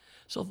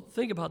 So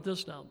think about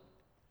this now.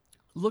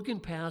 Looking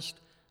past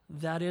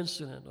that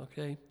incident,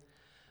 okay,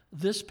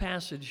 this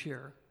passage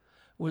here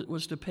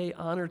was to pay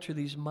honor to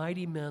these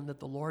mighty men that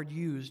the Lord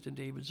used in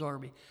David's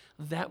army.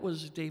 That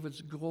was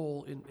David's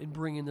goal in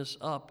bringing this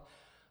up,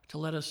 to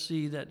let us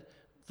see that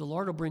the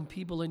Lord will bring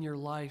people in your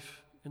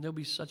life and they'll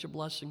be such a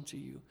blessing to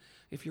you.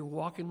 If you're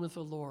walking with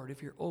the Lord,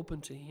 if you're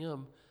open to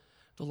him,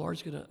 the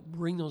Lord's going to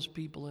bring those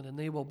people in and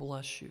they will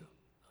bless you,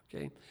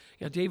 okay?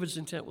 Yeah, David's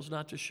intent was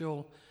not to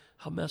show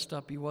how messed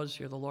up he was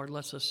here. The Lord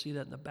lets us see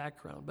that in the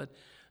background. But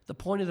the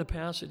point of the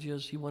passage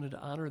is he wanted to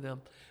honor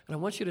them. And I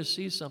want you to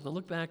see something.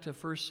 Look back to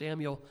 1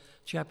 Samuel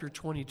chapter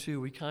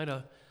 22. We kind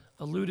of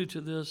alluded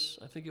to this.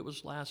 I think it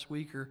was last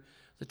week or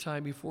the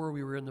time before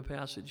we were in the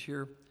passage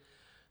here.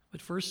 But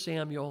 1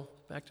 Samuel,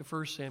 back to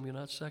 1 Samuel,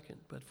 not 2nd,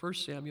 but 1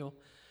 Samuel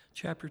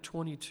chapter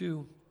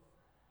 22.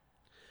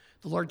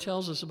 The Lord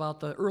tells us about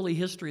the early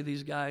history of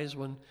these guys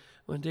when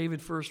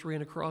David first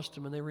ran across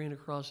them and they ran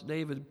across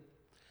David.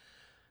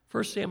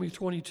 1 Samuel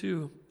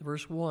 22,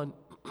 verse 1.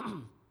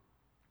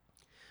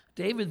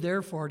 David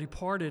therefore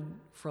departed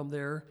from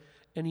there,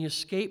 and he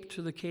escaped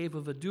to the cave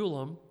of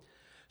Adullam.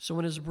 So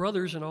when his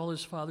brothers and all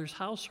his father's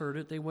house heard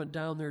it, they went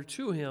down there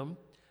to him.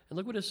 And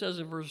look what it says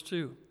in verse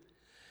 2.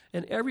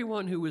 And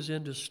everyone who was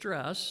in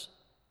distress,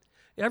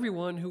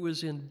 everyone who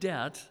was in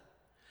debt,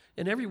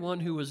 and everyone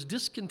who was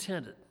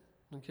discontented,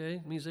 okay,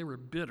 it means they were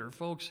bitter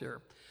folks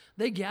here,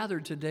 they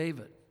gathered to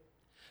David.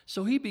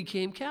 So he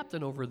became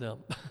captain over them.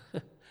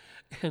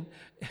 And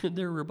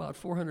there were about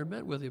 400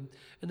 men with him.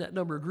 And that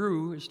number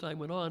grew as time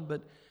went on.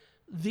 But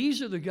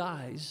these are the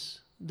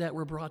guys that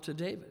were brought to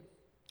David.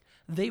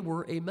 They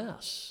were a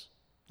mess,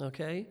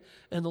 okay?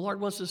 And the Lord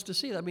wants us to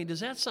see that. I mean, does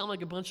that sound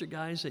like a bunch of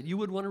guys that you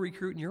would want to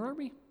recruit in your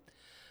army?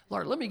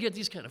 Lord, let me get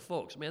these kind of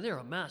folks. Man, they're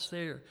a mess.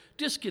 They're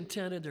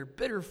discontented. They're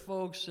bitter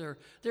folks.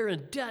 They're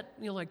in debt,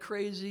 like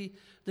crazy.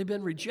 They've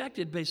been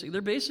rejected, basically.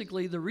 They're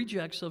basically the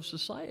rejects of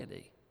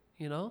society,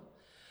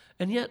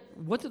 And yet,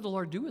 what did the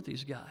Lord do with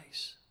these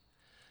guys?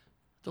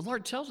 The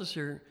Lord tells us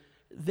here,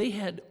 they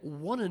had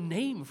won a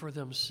name for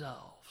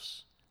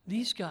themselves,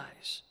 these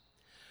guys.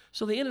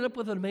 So they ended up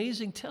with an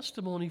amazing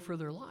testimony for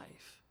their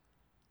life.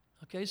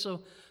 Okay,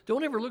 so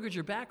don't ever look at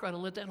your background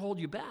and let that hold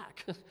you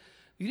back.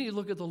 You need to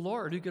look at the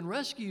Lord who can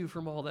rescue you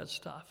from all that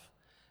stuff.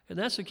 And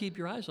that's to keep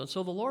your eyes on.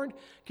 So the Lord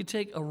could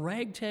take a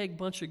ragtag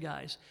bunch of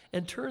guys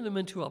and turn them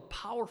into a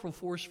powerful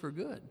force for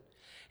good.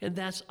 And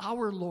that's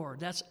our Lord.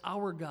 That's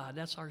our God.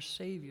 That's our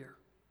Savior.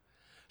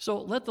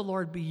 So let the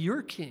Lord be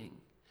your king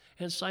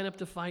and sign up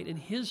to fight in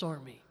his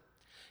army.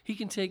 He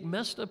can take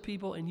messed up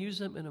people and use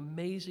them in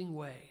amazing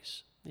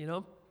ways, you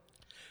know?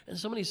 And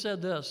somebody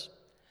said this,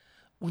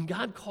 when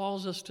God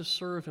calls us to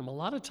serve him, a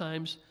lot of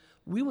times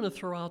we want to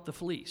throw out the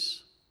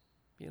fleece.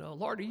 You know,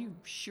 Lord, are you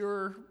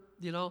sure?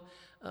 You know,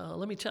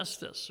 let me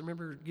test this.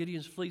 Remember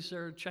Gideon's fleece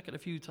there? Check it a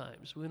few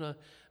times. We want to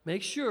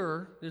make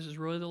sure this is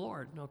really the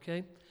Lord,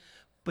 okay?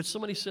 But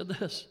somebody said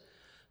this,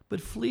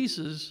 but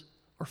fleeces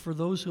are for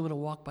those who want to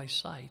walk by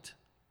sight.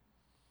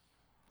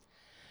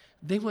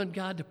 They want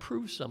God to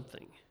prove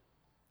something.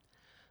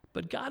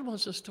 But God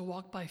wants us to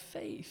walk by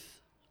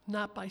faith,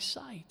 not by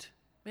sight.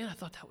 Man, I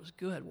thought that was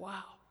good.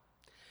 Wow.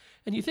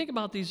 And you think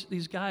about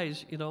these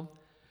guys, you know,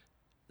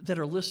 that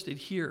are listed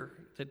here,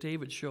 that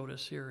David showed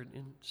us here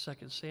in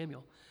 2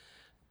 Samuel.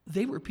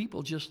 They were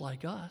people just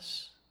like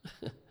us.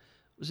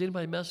 Was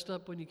anybody messed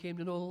up when you came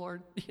to know the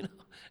Lord? You know,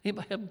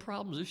 anybody having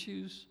problems,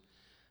 issues?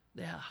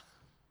 Yeah,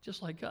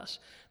 just like us.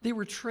 They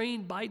were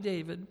trained by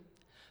David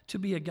to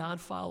be a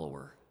God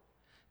follower.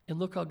 And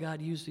look how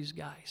God used these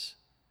guys,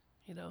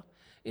 you know.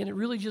 And it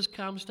really just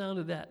comes down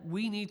to that.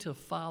 We need to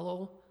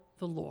follow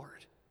the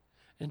Lord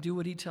and do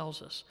what he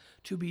tells us,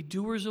 to be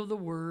doers of the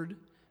word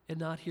and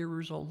not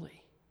hearers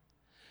only.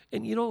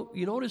 And you know,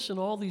 you notice in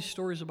all these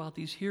stories about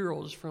these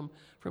heroes from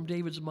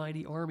David's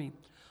mighty army,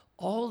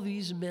 all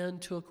these men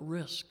took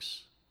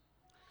risks,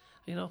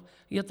 you know,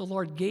 yet the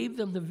Lord gave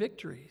them the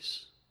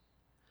victories.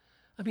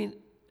 I mean,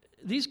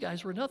 these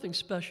guys were nothing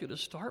special to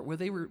start with.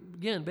 They were,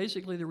 again,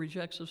 basically the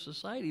rejects of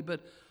society,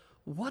 but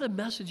what a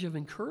message of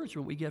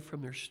encouragement we get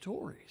from their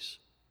stories.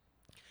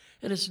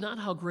 And it's not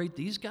how great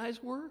these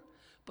guys were,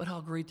 but how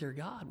great their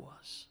God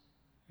was,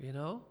 you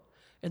know?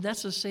 And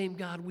that's the same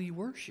God we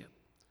worship.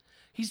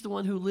 He's the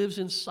one who lives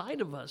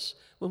inside of us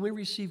when we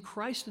receive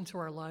Christ into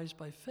our lives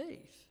by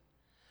faith.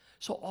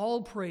 So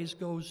all praise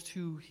goes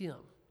to him,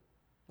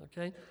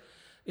 okay?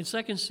 In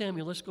 2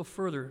 Samuel, let's go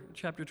further,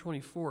 chapter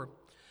 24.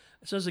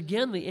 It says,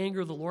 again, the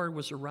anger of the Lord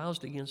was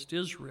aroused against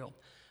Israel.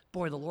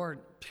 Boy, the Lord,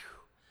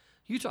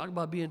 you talk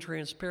about being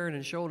transparent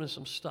and showing us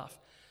some stuff.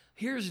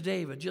 Here's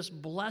David just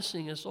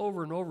blessing us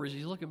over and over as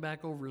he's looking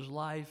back over his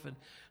life and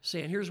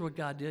saying, here's what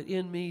God did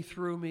in me,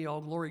 through me, all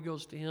glory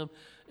goes to him.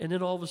 And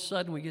then all of a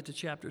sudden we get to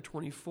chapter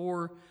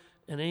 24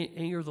 and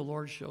anger of the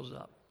Lord shows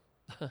up.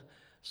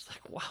 It's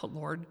like, wow,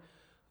 Lord,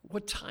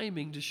 what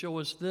timing to show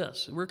us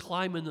this? And we're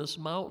climbing this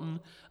mountain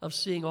of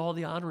seeing all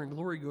the honor and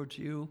glory go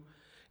to you.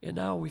 And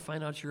now we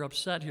find out you're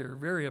upset here,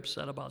 very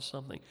upset about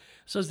something. It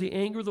says, the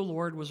anger of the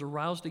Lord was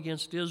aroused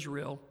against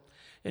Israel,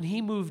 and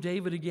he moved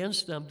David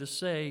against them to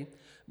say,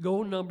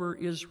 go number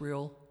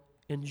Israel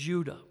and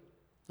Judah,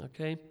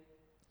 okay?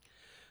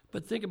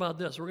 But think about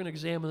this. We're going to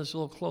examine this a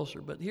little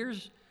closer. But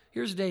here's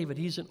David.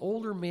 He's an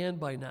older man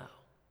by now,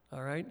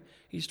 all right?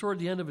 He's toward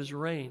the end of his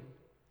reign.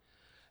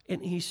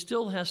 And he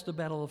still has to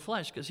battle the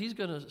flesh because he's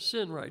going to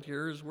sin right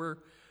here as we're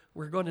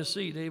going to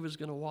see. David's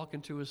going to walk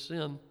into his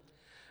sin,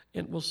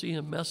 and we'll see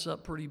him mess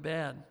up pretty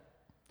bad.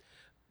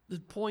 The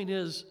point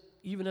is,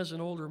 even as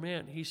an older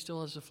man, he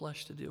still has the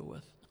flesh to deal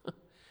with.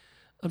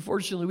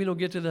 Unfortunately, we don't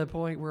get to that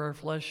point where our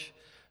flesh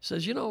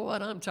says, you know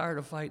what, I'm tired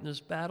of fighting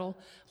this battle.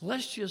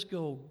 Let's just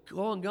go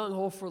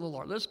gung-ho for the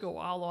Lord. Let's go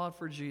all out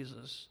for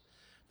Jesus.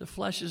 The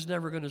flesh is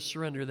never going to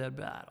surrender that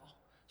battle.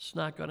 It's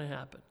not going to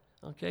happen,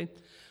 okay?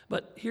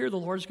 But here the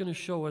Lord's going to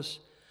show us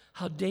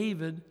how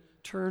David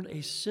turned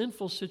a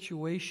sinful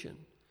situation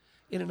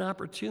in an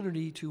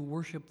opportunity to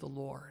worship the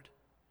Lord.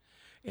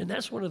 And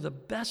that's one of the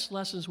best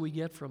lessons we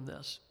get from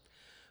this.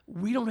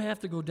 We don't have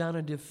to go down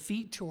in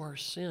defeat to our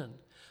sin,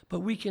 but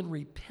we can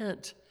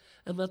repent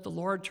and let the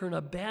Lord turn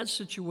a bad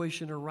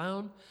situation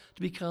around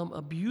to become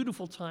a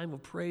beautiful time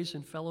of praise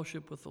and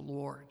fellowship with the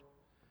Lord.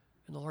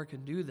 And the Lord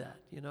can do that,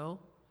 you know?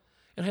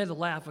 And I had to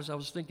laugh as I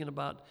was thinking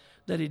about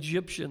that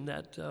Egyptian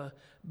that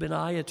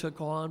Benaiah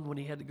took on when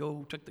he had to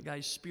go, took the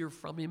guy's spear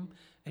from him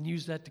and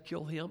used that to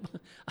kill him.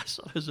 I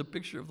saw it as a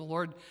picture of the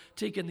Lord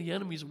taking the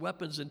enemy's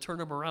weapons and turn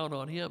them around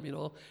on him, you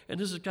know. And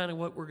this is kind of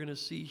what we're going to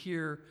see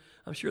here.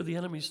 I'm sure the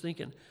enemy's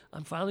thinking,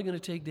 I'm finally going to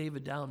take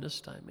David down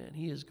this time, man.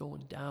 He is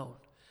going down.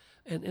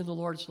 And the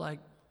Lord's like,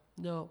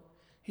 no,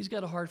 he's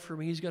got a heart for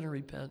me. He's going to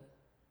repent.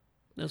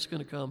 That's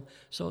going to come.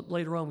 So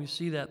later on we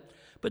see that.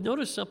 But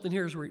notice something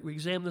here as we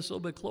examine this a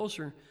little bit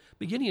closer.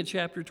 Beginning in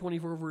chapter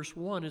 24, verse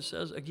 1, it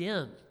says,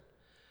 again.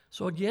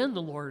 So again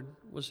the Lord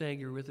was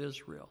angry with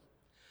Israel.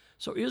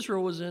 So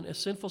Israel was in a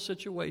sinful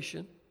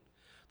situation.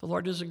 The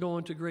Lord doesn't go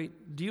into a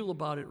great deal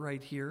about it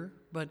right here,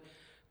 but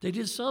they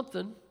did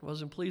something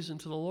wasn't pleasing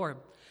to the Lord.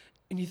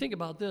 And you think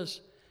about this.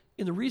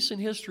 In the recent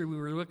history we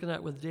were looking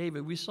at with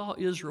David, we saw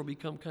Israel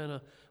become kind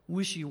of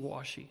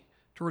wishy-washy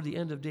toward the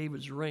end of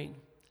David's reign.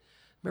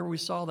 Remember, we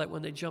saw that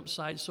when they jumped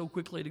sides so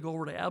quickly to go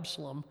over to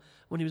Absalom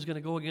when he was going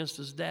to go against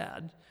his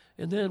dad.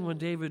 And then when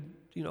David,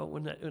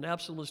 when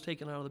Absalom was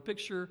taken out of the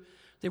picture,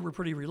 they were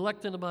pretty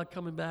reluctant about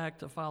coming back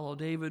to follow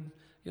David,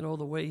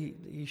 the way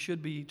he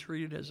should be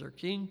treated as their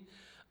king.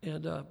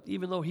 And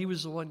even though he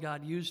was the one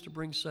God used to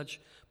bring such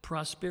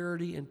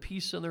prosperity and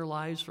peace in their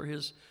lives for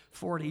his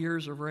 40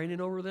 years of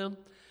reigning over them,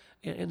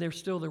 and they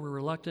were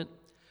reluctant.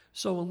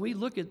 So when we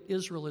look at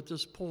Israel at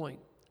this point,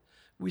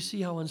 we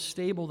see how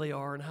unstable they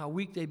are and how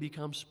weak they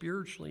become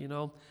spiritually,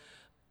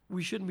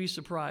 We shouldn't be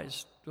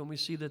surprised when we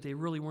see that they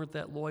really weren't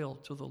that loyal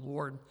to the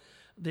Lord.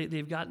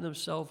 They've gotten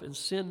themselves in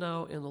sin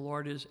now, and the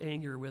Lord is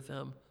angry with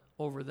them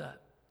over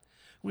that.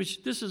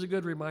 Which this is a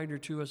good reminder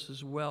to us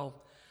as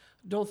well.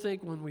 Don't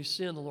think when we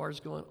sin, the Lord's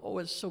going, oh,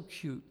 it's so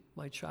cute,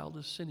 my child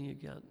is sinning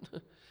again.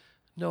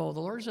 No, the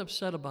Lord's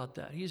upset about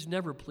that. He's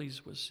never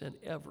pleased with sin,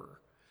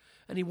 ever.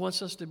 And he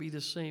wants us to be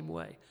the same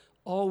way.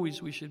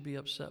 Always we should be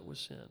upset with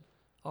sin.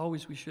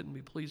 Always we shouldn't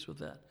be pleased with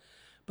that.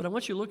 But I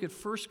want you to look at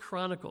 1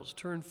 Chronicles.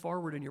 Turn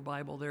forward in your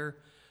Bible there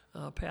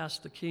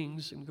past the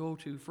Kings and go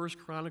to 1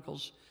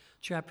 Chronicles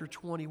chapter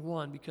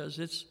 21, because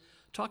it's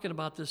talking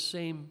about this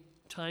same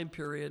time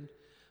period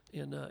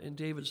in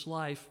David's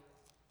life.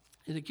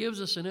 And it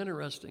gives us an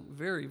interesting,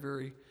 very,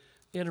 very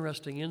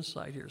interesting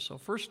insight here. So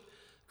 1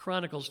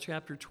 Chronicles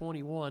chapter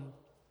 21.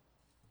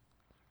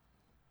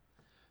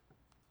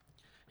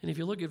 And if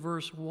you look at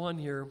verse 1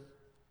 here,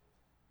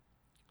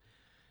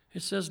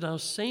 it says, now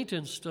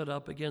Satan stood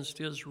up against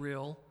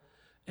Israel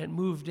and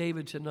moved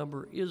David to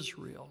number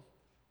Israel.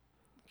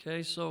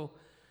 Okay, so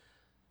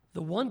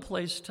the one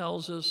place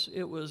tells us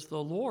it was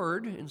the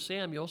Lord in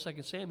Samuel.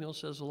 2 Samuel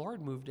says the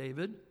Lord moved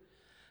David.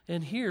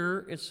 And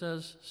here it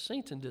says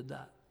Satan did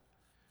that.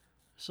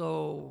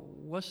 So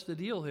what's the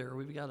deal here?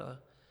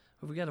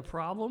 Have we got a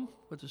problem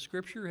with the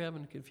scripture,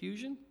 having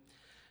confusion?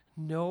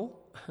 No.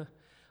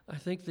 I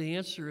think the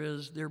answer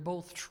is they're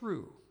both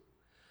true.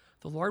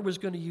 The Lord was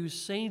going to use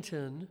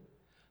Satan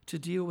to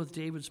deal with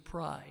David's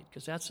pride,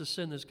 because that's the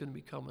sin that's going to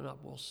be coming up.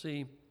 We'll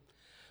see.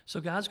 So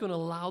God's going to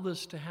allow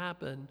this to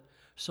happen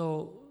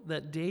so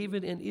that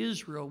David and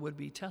Israel would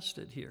be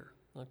tested here,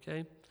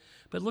 okay?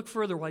 But look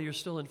further while you're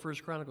still in 1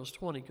 Chronicles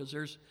 20, because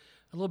there's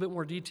a little bit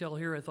more detail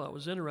here I thought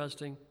was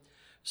interesting.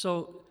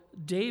 So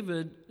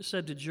David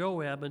said to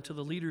Joab and to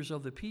the leaders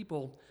of the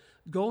people,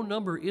 go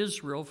number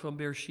Israel from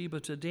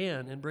Beersheba to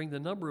Dan and bring the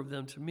number of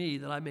them to me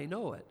that I may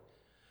know it.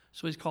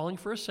 So he's calling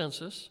for a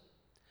census.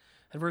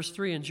 And verse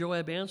 3, and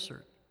Joab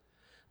answered,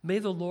 may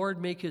the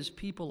Lord make his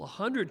people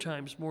 100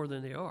 times more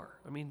than they are.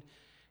 I mean,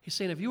 he's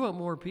saying if you want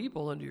more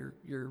people under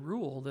your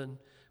rule, then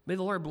may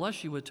the Lord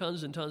bless you with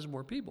tons and tons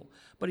more people.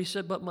 But he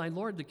said, but my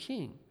Lord the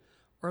king,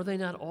 are they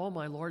not all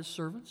my Lord's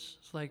servants?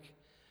 It's like,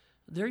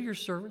 they're your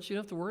servants. You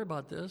don't have to worry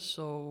about this.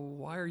 So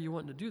why are you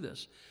wanting to do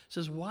this? It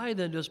says, why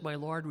then does my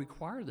Lord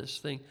require this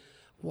thing?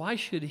 Why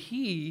should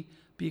he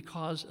be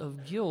cause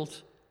of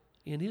guilt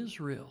in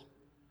Israel?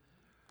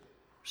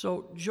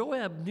 So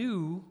Joab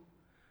knew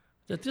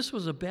that this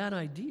was a bad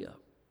idea.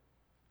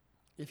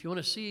 If you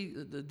want to see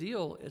the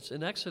deal, it's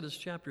in Exodus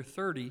chapter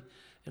 30.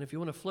 And if you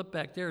want to flip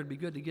back there, it'd be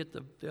good to get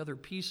the other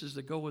pieces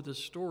that go with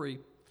this story.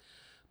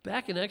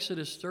 Back in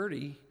Exodus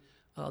 30,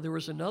 there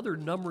was another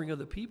numbering of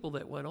the people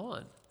that went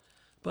on.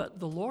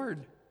 But the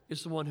Lord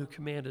is the one who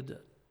commanded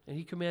it. And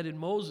he commanded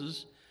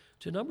Moses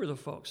to number the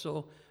folks.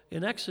 So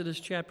in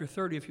Exodus chapter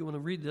 30, if you want to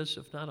read this,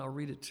 if not, I'll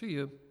read it to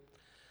you.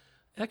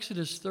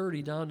 Exodus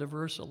 30 down to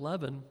verse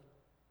 11.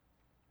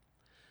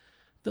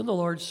 Then the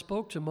Lord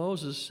spoke to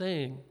Moses,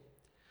 saying,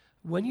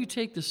 when you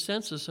take the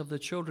census of the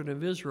children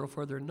of Israel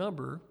for their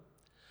number,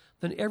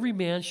 then every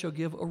man shall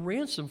give a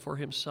ransom for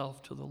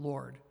himself to the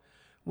Lord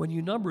when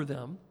you number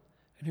them.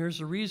 And here's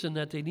the reason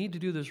that they need to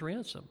do this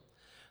ransom,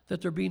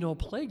 that there be no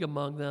plague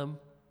among them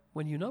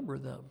when you number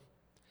them.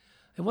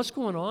 And what's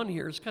going on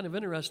here is kind of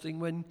interesting.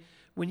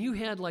 When you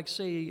had, like,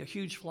 say, a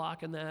huge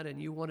flock in that and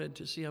you wanted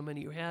to see how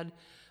many you had,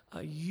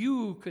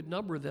 you could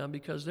number them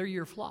because they're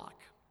your flock.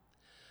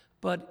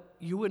 But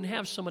you wouldn't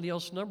have somebody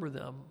else number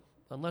them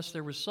unless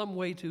there was some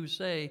way to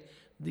say,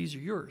 these are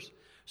yours.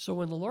 So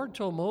when the Lord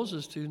told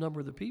Moses to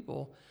number the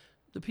people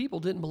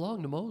didn't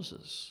belong to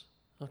Moses,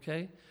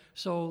 okay?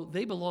 So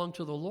they belonged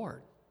to the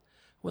Lord.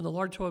 When the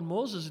Lord told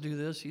Moses to do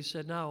this, he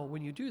said, now,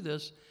 when you do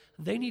this,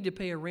 they need to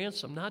pay a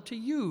ransom, not to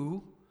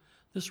you.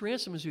 This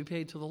ransom is to be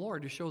paid to the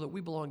Lord to show that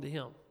we belong to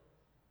him,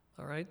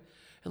 all right?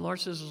 And the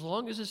Lord says, as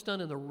long as it's done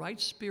in the right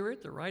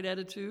spirit, the right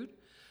attitude,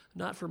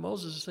 not for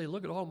Moses to say,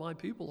 look at all my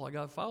people I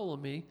got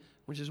following me,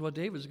 which is what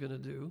David's going to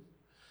do.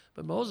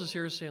 But Moses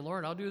here is saying,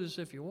 Lord, I'll do this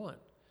if you want.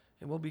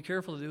 And we'll be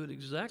careful to do it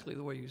exactly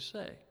the way you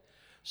say.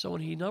 So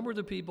when he numbered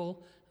the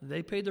people,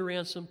 they paid the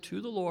ransom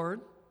to the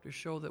Lord to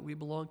show that we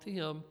belong to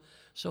him.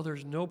 So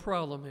there's no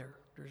problem here.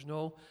 There's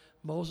no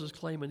Moses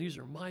claiming these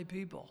are my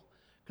people.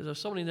 Because if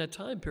somebody in that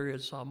time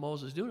period saw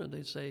Moses doing it,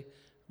 they'd say,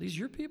 these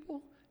your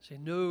people? Say,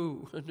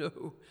 no,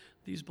 no,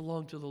 these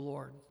belong to the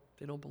Lord.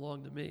 They don't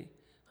belong to me.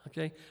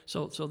 Okay,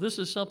 so this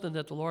is something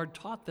that the Lord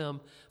taught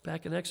them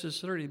back in Exodus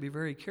 30 to be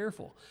very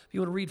careful. If you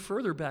want to read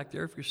further back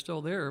there, if you're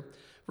still there,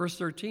 Verse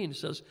 13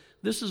 says,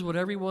 "This is what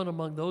everyone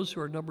among those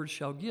who are numbered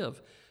shall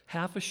give,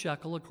 half a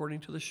shekel according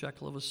to the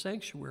shekel of a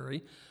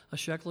sanctuary. A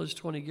shekel is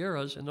 20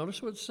 gerahs." And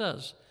notice what it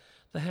says,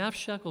 "The half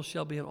shekel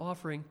shall be an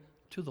offering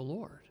to the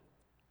Lord."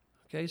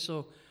 Okay,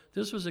 so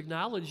this was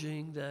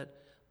acknowledging that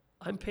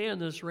I'm paying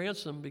this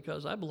ransom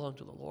because I belong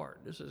to the Lord.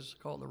 This is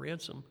called the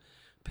ransom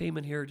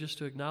payment here, just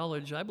to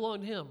acknowledge I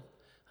belong to him.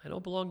 I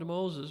don't belong to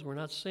Moses. We're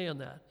not saying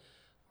that.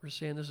 We're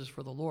saying this is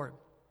for the Lord.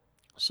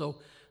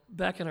 So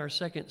back in our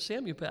 2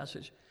 Samuel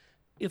passage,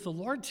 if the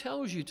Lord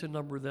tells you to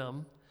number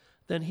them,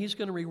 then he's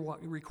going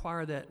to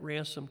require that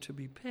ransom to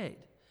be paid.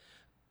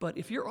 But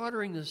if you're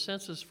ordering the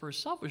census for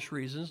selfish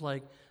reasons,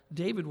 like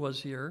David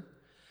was here,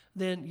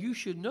 then you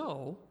should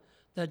know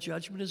that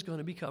judgment is going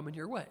to be coming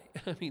your way.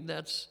 I mean,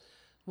 that's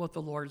what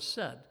the Lord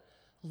said,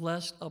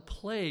 "Lest a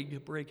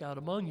plague break out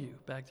among you,"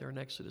 back there in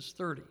Exodus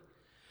 30.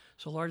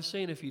 So the Lord is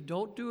saying, if you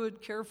don't do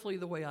it carefully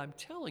the way I'm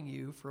telling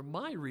you, for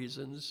my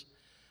reasons,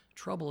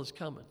 trouble is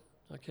coming.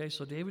 Okay,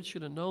 so David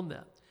should have known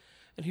that.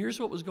 And here's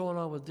what was going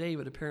on with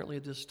David apparently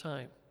at this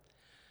time.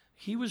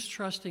 He was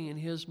trusting in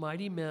his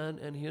mighty men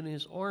and in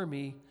his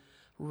army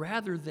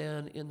rather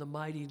than in the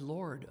mighty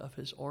Lord of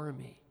his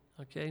army.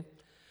 Okay?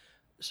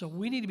 So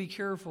we need to be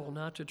careful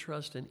not to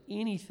trust in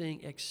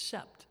anything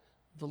except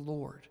the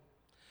Lord.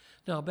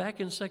 Now, back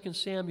in 2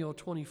 Samuel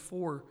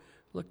 24,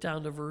 look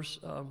down to verse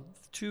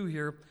 2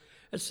 here.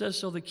 It says,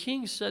 "So the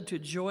king said to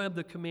Joab,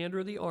 the commander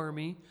of the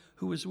army,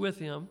 who was with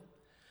him,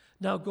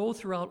 'Now go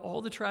throughout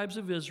all the tribes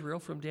of Israel,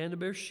 from Dan to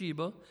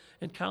Beersheba,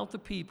 and count the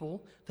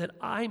people, that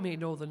I may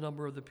know the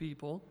number of the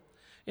people.'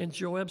 And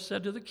Joab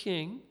said to the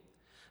king,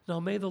 'Now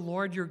may the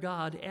Lord your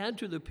God add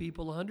to the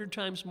people 100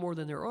 times more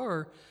than there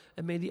are,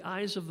 and may the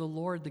eyes of the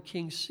Lord the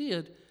king see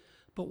it.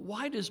 But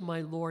why does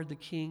my lord the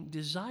king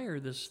desire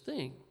this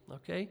thing?'"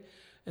 Okay?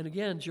 And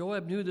again,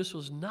 Joab knew this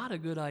was not a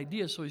good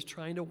idea, so he's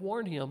trying to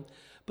warn him.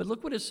 But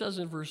look what it says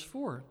in verse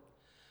 4.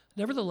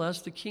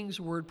 "Nevertheless, the king's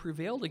word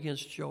prevailed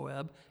against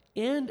Joab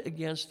and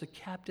against the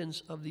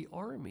captains of the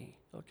army."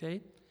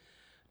 Okay?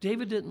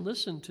 David didn't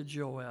listen to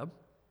Joab,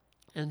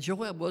 and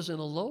Joab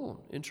wasn't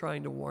alone in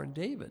trying to warn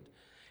David.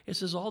 It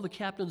says all the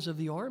captains of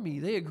the army,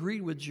 they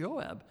agreed with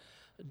Joab.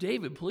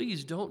 "David,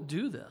 please don't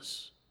do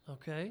this."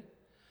 Okay?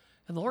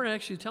 And the Lord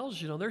actually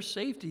tells you, there's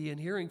safety in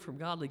hearing from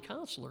godly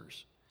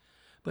counselors.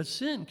 But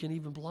sin can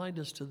even blind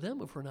us to them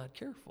if we're not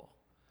careful.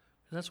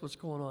 And that's what's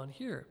going on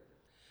here.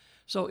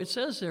 So it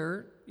says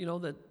there,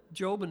 that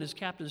Joab and his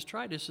captains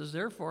tried. It says,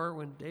 therefore,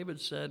 when David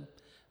said,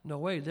 "No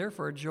way,"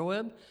 therefore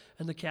Joab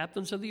and the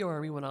captains of the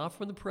army went off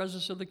from the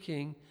presence of the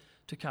king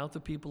to count the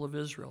people of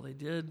Israel. They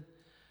did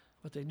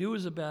what they knew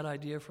was a bad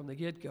idea from the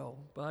get-go,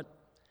 but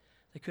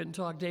they couldn't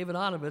talk David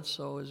out of it,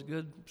 so as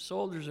good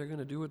soldiers are going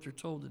to do what they're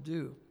told to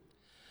do.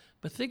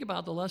 But think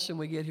about the lesson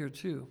we get here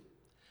too.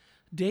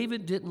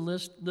 David didn't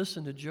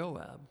listen to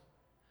Joab.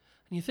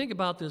 And you think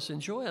about this, in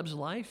Joab's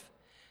life,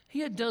 he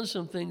had done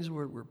some things that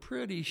were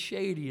pretty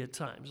shady at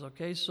times,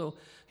 okay? So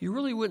you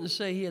really wouldn't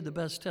say he had the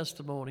best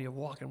testimony of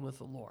walking with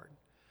the Lord.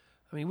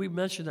 I mean, we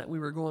mentioned that we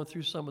were going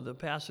through some of the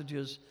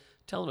passages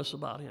telling us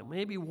about him.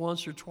 Maybe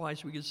once or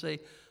twice we could say,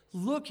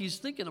 look, he's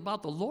thinking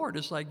about the Lord.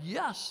 It's like,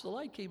 yes, the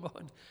light came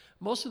on.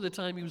 Most of the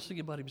time he was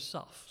thinking about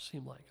himself,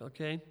 seemed like,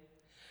 okay?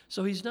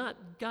 So he's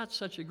not got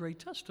such a great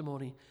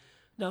testimony.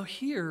 Now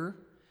here,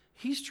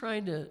 he's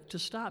trying to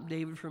stop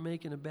David from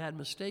making a bad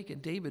mistake,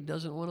 and David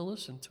doesn't want to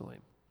listen to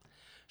him.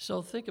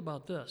 So think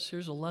about this.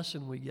 Here's a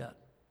lesson we get.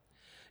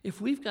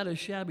 If we've got a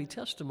shabby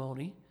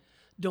testimony,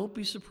 don't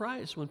be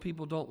surprised when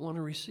people don't want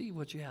to receive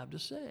what you have to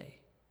say.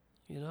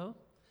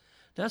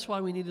 That's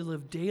why we need to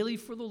live daily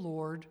for the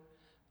Lord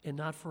and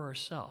not for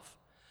ourselves.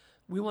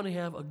 We want to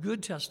have a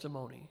good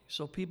testimony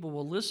so people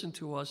will listen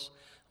to us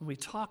when we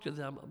talk to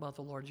them about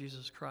the Lord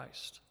Jesus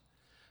Christ.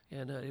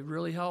 And it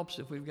really helps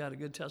if we've got a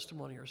good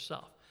testimony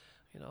ourselves.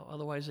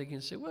 Otherwise they can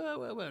say,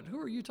 well, who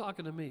are you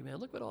talking to me, man?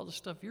 Look at all the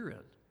stuff you're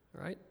in,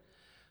 right?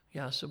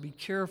 Yeah, so be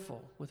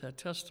careful with that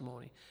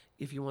testimony.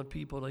 If you want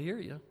people to hear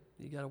you,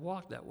 you got to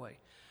walk that way.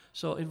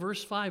 So in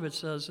verse 5 it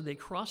says, they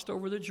crossed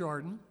over the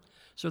Jordan,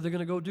 so they're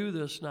going to go do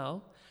this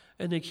now,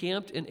 and they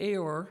camped in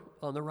Aor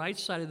on the right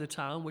side of the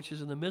town, which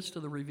is in the midst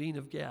of the ravine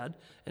of Gad,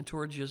 and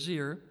toward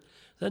Jazer.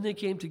 Then they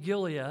came to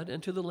Gilead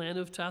and to the land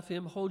of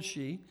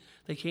Tathim-Hodshi.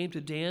 They came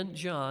to Dan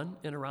John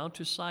and around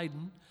to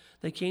Sidon.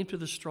 They came to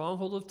the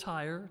stronghold of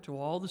Tyre, to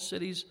all the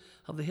cities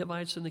of the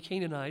Hivites and the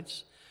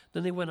Canaanites.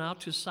 Then they went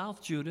out to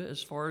South Judah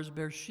as far as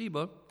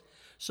Beersheba.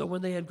 So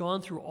when they had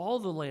gone through all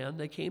the land,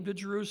 they came to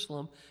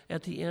Jerusalem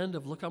at the end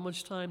of, look how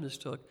much time this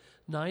took,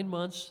 9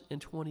 months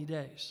and 20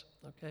 days.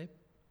 Okay?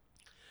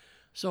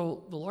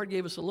 So the Lord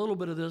gave us a little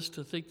bit of this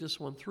to think this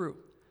one through.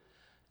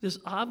 This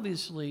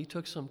obviously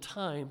took some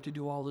time to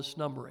do all this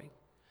numbering.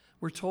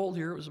 We're told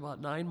here it was about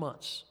 9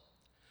 months.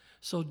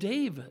 So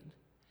David,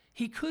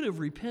 he could have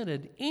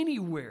repented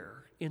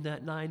anywhere in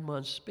that 9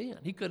 month span.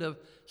 He could have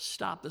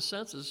stopped the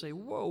census and say,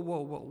 whoa,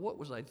 what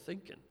was I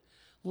thinking?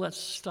 Let's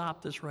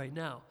stop this right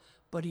now.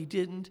 But he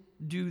didn't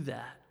do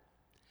that.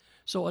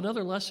 So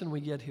another lesson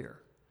we get here.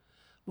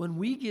 When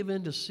we give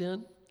in to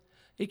sin,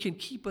 It can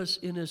keep us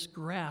in its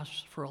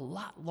grasp for a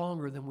lot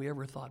longer than we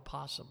ever thought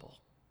possible.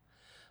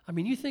 I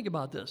mean, you think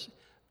about this.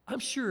 I'm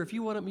sure if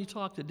you wanted me to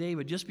talk to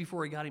David just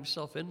before he got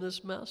himself in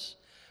this mess,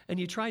 and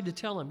you tried to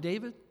tell him,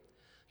 David,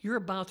 you're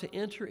about to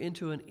enter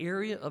into an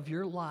area of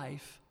your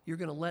life, you're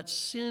going to let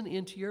sin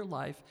into your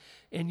life,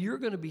 and you're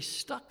going to be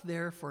stuck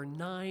there for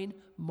 9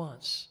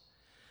 months.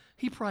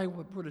 He probably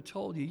would have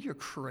told you, you're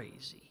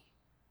crazy.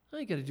 I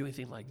ain't going to do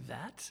anything like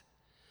that.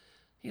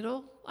 You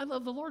know, I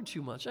love the Lord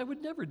too much. I would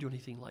never do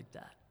anything like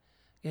that.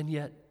 And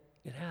yet,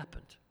 it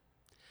happened.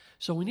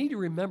 So we need to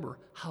remember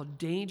how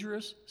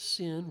dangerous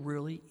sin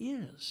really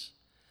is.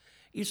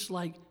 It's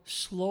like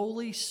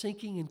slowly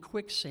sinking in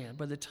quicksand.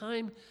 By the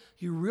time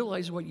you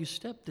realize what you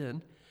stepped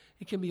in,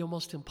 it can be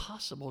almost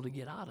impossible to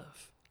get out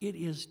of. It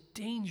is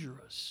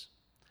dangerous.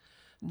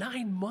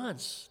 9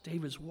 months,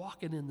 David's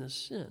walking in this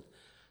sin.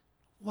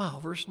 Wow,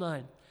 verse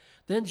 9.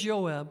 Then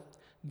Joab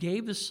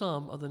gave the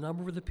sum of the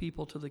number of the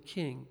people to the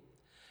king.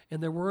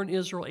 And there were in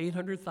Israel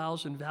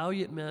 800,000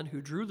 valiant men who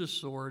drew the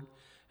sword,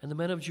 and the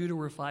men of Judah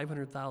were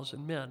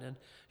 500,000 men. And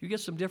you get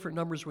some different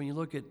numbers when you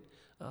look at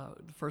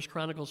the First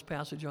Chronicles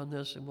passage on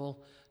this, and we'll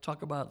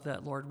talk about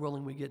that, Lord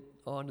willing, we get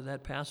on to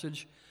that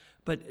passage.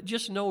 But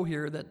just know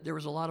here that there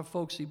was a lot of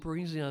folks he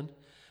brings in.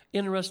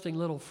 Interesting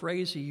little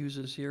phrase he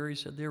uses here. He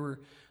said there were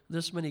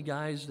this many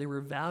guys, they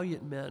were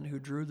valiant men who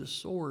drew the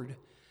sword.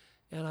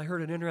 And I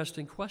heard an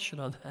interesting question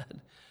on that.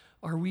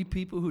 Are we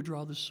people who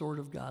draw the sword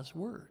of God's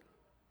word?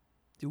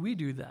 Do we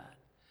do that?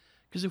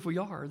 Because if we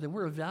are, then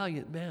we're a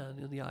valiant man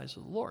in the eyes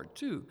of the Lord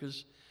too,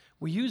 because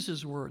we use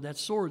his word, that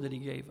sword that he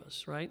gave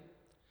us, right?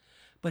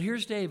 But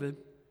here's David.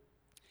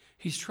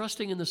 He's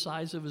trusting in the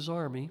size of his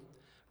army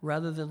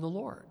rather than the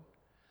Lord.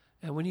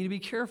 And we need to be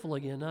careful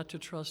again not to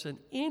trust in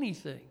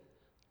anything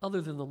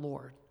other than the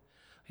Lord.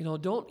 You know,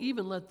 don't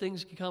even let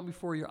things come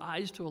before your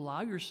eyes to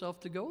allow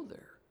yourself to go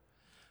there.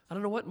 I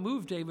don't know what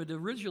moved David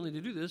originally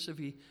to do this. If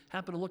he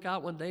happened to look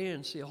out one day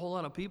and see a whole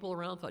lot of people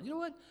around, thought, you know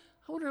what?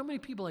 I wonder how many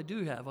people I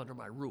do have under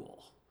my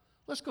rule.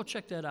 Let's go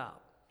check that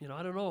out. You know,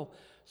 I don't know.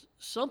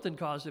 Something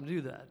caused him to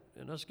do that.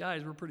 And us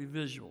guys, we're pretty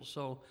visual.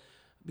 So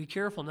be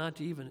careful not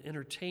to even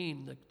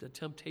entertain the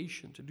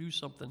temptation to do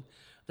something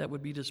that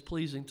would be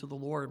displeasing to the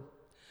Lord.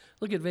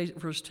 Look at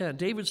verse 10.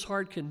 David's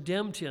heart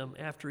condemned him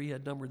after he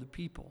had numbered the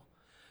people.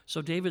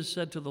 So David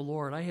said to the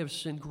Lord, I have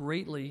sinned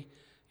greatly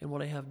in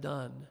what I have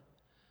done.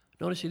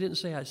 Notice he didn't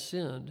say I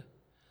sinned.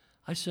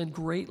 I sinned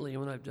greatly in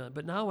what I've done.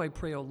 But now I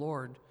pray, O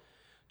Lord,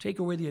 take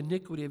away the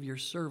iniquity of your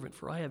servant,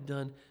 for I have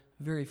done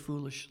very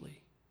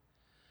foolishly.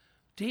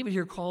 David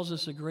here calls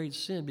this a great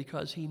sin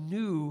because he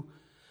knew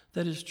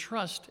that his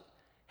trust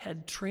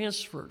had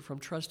transferred from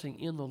trusting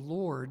in the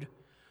Lord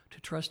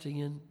to trusting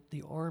in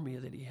the army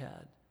that he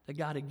had, that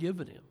God had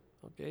given him,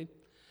 okay?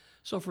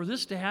 So for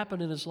this to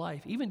happen in his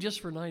life, even just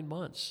for 9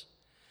 months,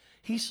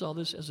 he saw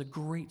this as a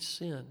great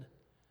sin,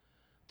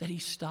 that he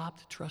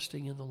stopped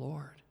trusting in the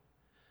Lord.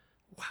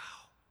 Wow.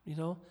 You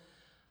know,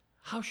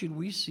 how should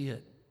we see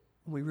it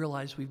when we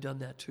realize we've done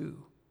that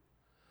too?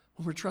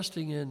 When we're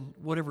trusting in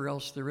whatever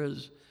else there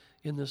is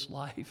in this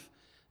life,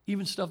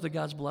 even stuff that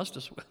God's blessed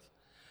us with,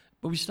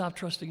 but we stop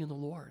trusting in the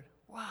Lord.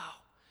 Wow.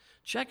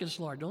 Check us,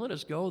 Lord. Don't let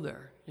us go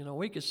there. You know,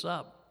 wake us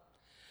up.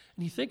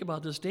 And you think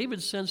about this.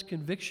 David sensed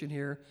conviction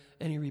here,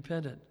 and he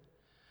repented.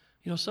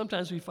 You know,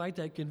 sometimes we fight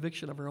that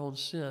conviction of our own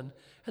sin,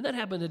 and that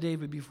happened to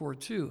David before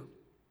too,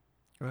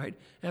 right?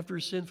 After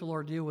his sinful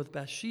ordeal with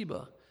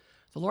Bathsheba,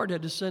 the Lord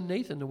had to send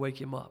Nathan to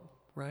wake him up,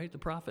 right? The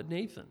prophet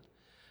Nathan,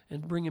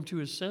 and bring him to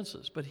his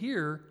senses. But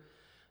here,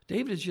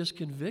 David is just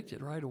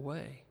convicted right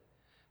away,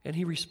 and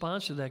he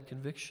responds to that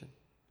conviction.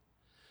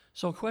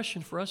 So a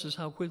question for us is,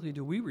 how quickly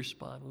do we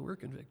respond when we're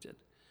convicted?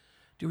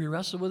 Do we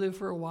wrestle with it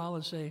for a while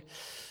and say,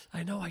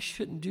 I know I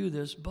shouldn't do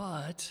this,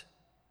 but...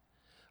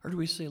 Or do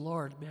we say,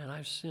 Lord, man,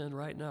 I've sinned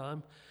right now.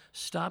 I'm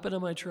stopping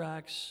in my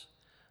tracks.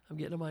 I'm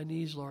getting on my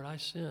knees, Lord. I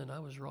sinned. I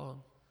was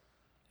wrong.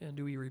 And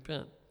do we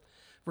repent?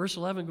 Verse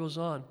 11 goes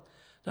on.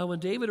 Now when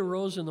David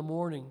arose in the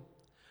morning,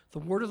 the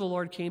word of the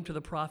Lord came to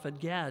the prophet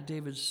Gad,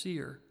 David's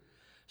seer,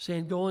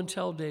 saying, Go and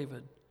tell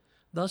David,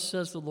 thus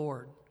says the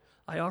Lord,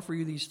 I offer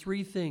you these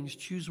 3 things.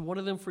 Choose one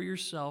of them for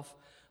yourself,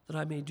 that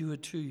I may do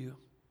it to you.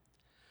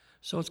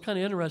 So it's kind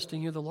of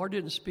interesting here. The Lord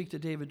didn't speak to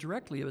David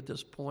directly at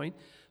this point,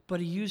 but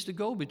he used a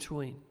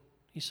go-between.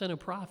 He sent a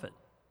prophet.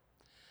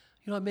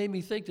 You know, it made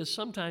me think that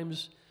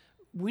sometimes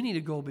we need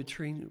to go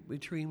between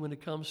when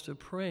it comes to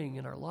praying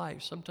in our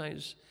lives.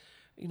 Sometimes,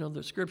 you know,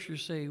 the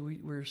scriptures say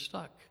we're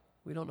stuck.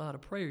 We don't know how to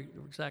pray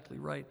exactly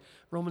right.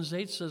 Romans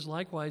 8 says,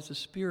 likewise, the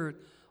Spirit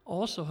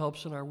also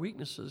helps in our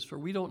weaknesses, for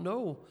we don't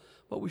know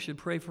what we should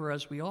pray for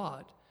as we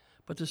ought,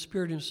 but the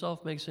Spirit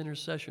himself makes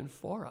intercession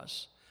for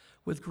us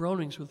with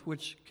groanings with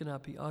which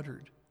cannot be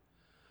uttered.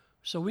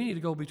 So we need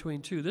to go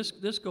between two.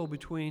 This go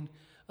between,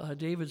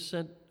 David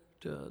sent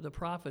the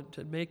prophet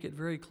to make it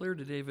very clear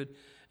to David.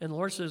 And the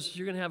Lord says,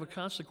 you're going to have a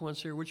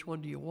consequence here. Which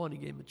one do you want? He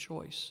gave him a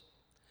choice.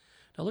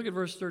 Now look at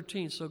verse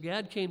 13. So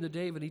Gad came to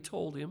David, he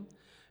told him,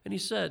 and he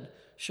said,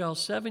 shall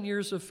 7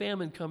 years of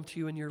famine come to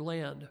you in your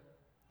land?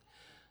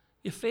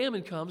 If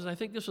famine comes, and I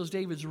think this was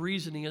David's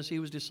reasoning as he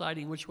was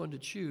deciding which one to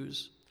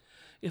choose.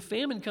 If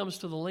famine comes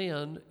to the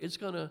land, it's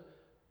going to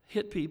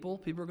hit people.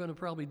 People are going to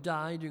probably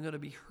die, and you're going to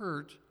be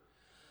hurt.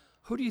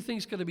 Who do you think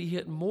is going to be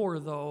hit more,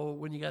 though,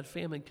 when you got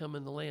famine come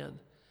in the land?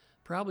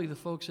 Probably the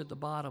folks at the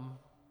bottom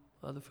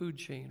of the food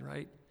chain,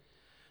 right?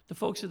 The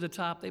folks at the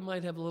top, they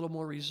might have a little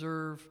more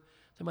reserve.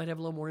 They might have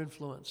a little more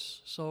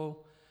influence.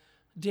 So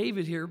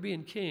David here,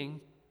 being king,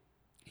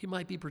 he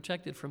might be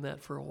protected from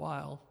that for a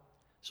while.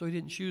 So he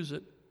didn't choose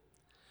it.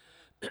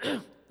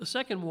 The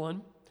second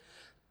one,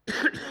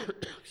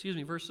 excuse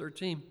me, verse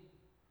 13.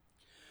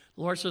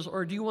 The Lord says,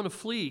 or do you want to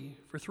flee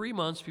for 3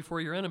 months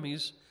before your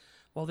enemies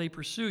while they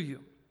pursue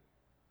you?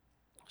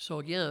 So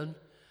again,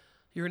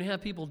 you're going to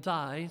have people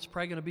die. It's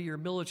probably going to be your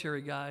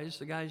military guys,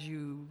 the guys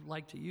you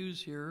like to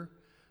use here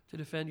to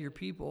defend your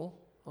people,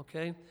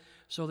 okay?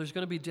 So there's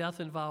going to be death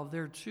involved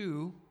there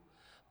too.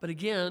 But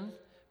again,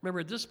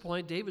 remember at this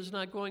point, David's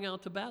not going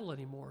out to battle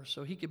anymore,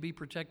 so he could be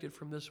protected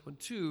from this one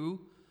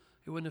too.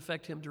 It wouldn't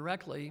affect him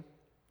directly,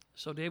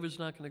 so David's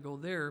not going to go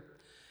there.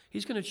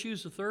 He's going to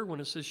choose the third one.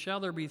 It says,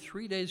 shall there be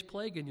 3 days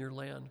plague in your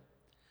land?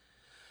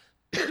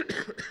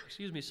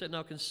 Excuse me. He said,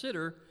 now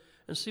consider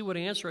and see what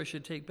answer I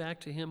should take back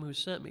to him who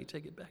sent me.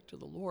 Take it back to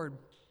the Lord.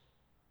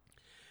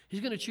 He's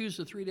going to choose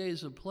the 3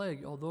 days of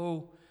plague,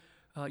 although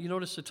you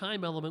notice the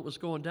time element was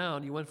going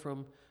down. You went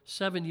from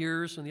 7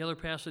 years, and the other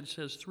passage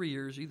says 3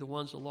 years. Either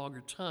one's a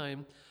longer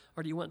time.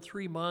 Or do you want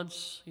 3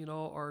 months,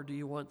 or do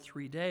you want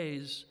 3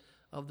 days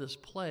of this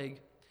plague?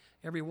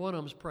 Every one of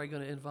them is probably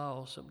going to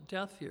involve some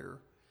death here.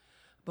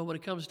 But when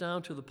it comes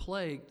down to the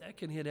plague, that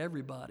can hit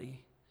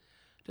everybody.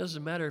 It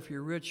doesn't matter if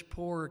you're rich,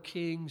 poor,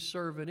 king,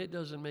 servant. It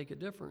doesn't make a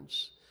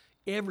difference.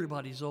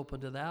 Everybody's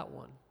open to that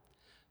one.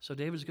 So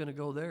David's going to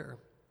go there.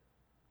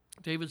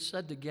 David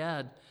said to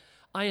Gad,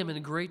 I am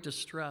in great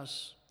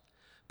distress.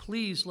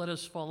 Please let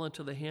us fall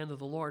into the hand of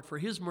the Lord, for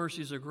his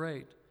mercies are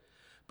great.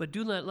 But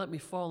do not let me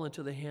fall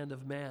into the hand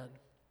of man.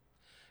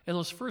 In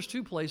those first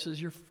 2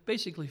 places, you're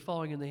basically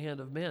falling in the hand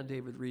of man,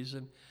 David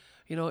reasoned.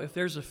 If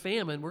there's a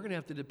famine, we're going to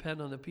have to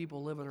depend on the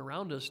people living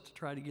around us to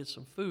try to get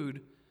some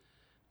food.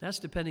 That's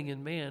depending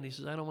on man. He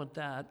says, I don't want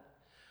that.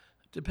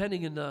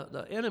 Depending on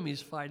the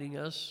enemies fighting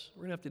us,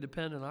 we're going to have to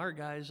depend on our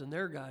guys and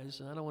their guys,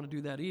 and I don't want to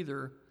do that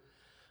either.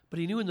 But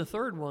he knew in the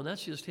third one,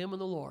 that's just him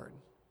and the Lord.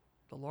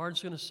 The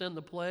Lord's going to send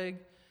the plague,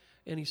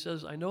 and he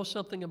says, I know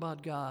something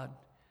about God.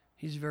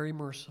 He's very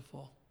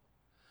merciful.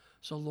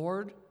 So,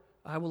 Lord,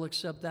 I will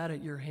accept that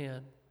at your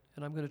hand,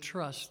 and I'm going to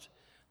trust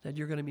that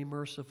you're going to be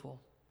merciful.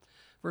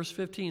 Verse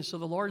 15, so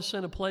the Lord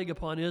sent a plague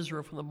upon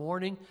Israel from the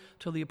morning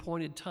till the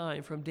appointed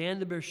time. From Dan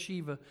to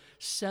Beersheba,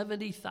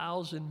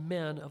 70,000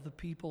 men of the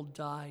people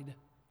died.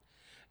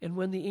 And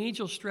when the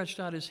angel stretched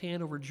out his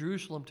hand over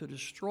Jerusalem to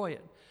destroy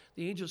it,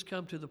 the angels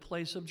come to the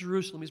place of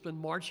Jerusalem. He's been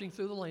marching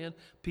through the land.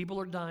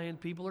 People are dying.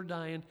 People are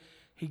dying.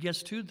 He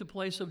gets to the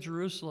place of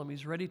Jerusalem.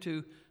 He's ready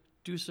to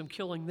do some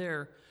killing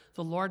there.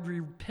 The Lord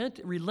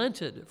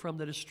relented from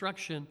the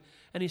destruction,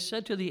 and he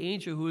said to the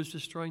angel who was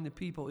destroying the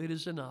people, it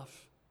is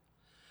enough.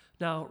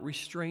 Now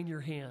restrain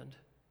your hand.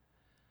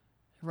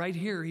 Right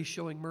here, he's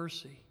showing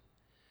mercy.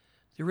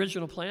 The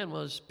original plan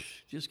was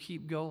just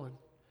keep going.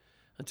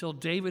 Until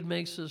David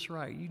makes this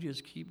right, you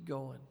just keep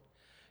going.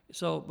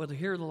 But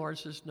here the Lord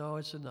says, no,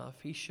 it's enough.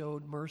 He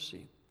showed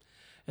mercy.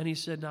 And he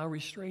said, now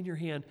restrain your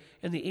hand.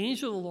 And the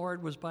angel of the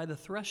Lord was by the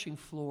threshing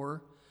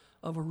floor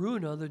of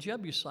Araunah the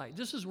Jebusite.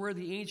 This is where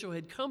the angel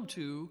had come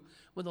to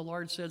when the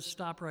Lord said,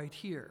 stop right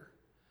here.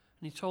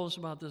 And he told us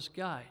about this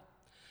guy.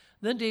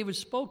 Then David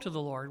spoke to the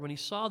Lord when he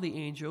saw the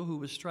angel who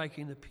was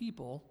striking the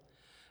people.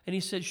 And he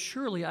said,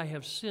 surely I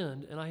have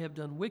sinned and I have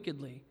done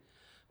wickedly.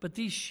 But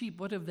these sheep,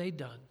 what have they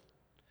done?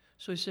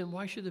 So he said,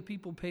 why should the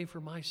people pay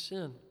for my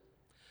sin?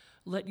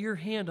 Let your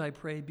hand, I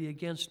pray, be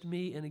against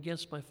me and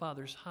against my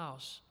father's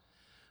house.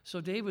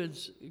 So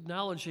David's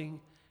acknowledging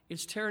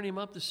it's tearing him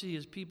up to see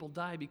his people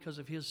die because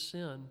of his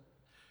sin.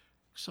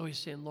 So he's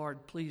saying,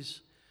 Lord,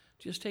 please,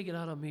 just take it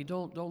out on me.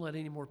 Don't let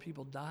any more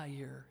people die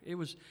here.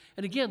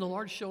 And again, the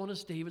Lord's showing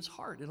us David's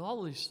heart in all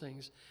of these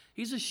things.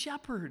 He's a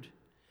shepherd.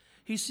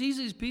 He sees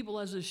these people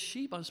as his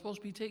sheep. I'm supposed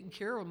to be taking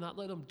care of them, not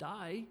let them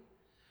die.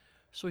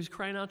 So he's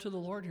crying out to the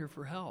Lord here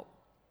for help.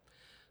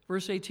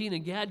 Verse 18,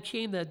 and Gad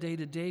came that day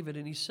to David,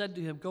 and he said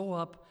to him, go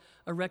up,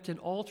 erect an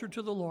altar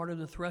to the Lord on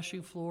the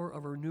threshing floor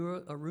of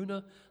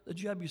Araunah the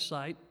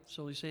Jebusite.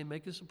 So he's saying,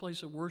 make this a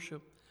place of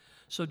worship.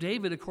 So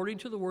David, according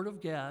to the word of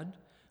Gad,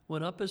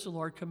 went up as the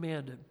Lord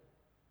commanded.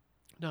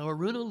 Now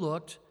Araunah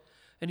looked,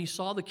 and he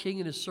saw the king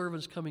and his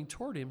servants coming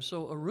toward him.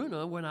 So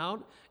Araunah went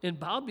out and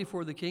bowed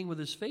before the king with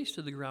his face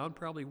to the ground,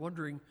 probably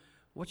wondering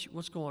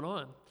what's going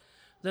on.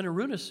 Then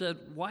Araunah said,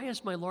 why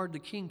has my lord the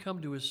king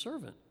come to his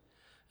servant?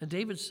 And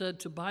David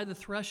said, to buy the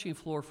threshing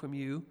floor from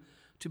you,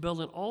 to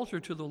build an altar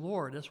to the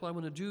Lord. That's what I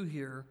want to do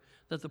here,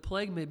 that the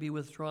plague may be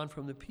withdrawn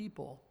from the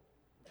people.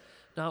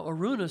 Now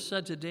Araunah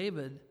said to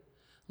David,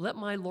 let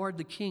my lord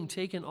the king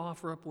take and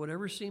offer up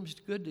whatever seems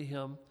good to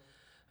him,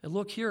 And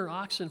look here,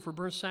 oxen for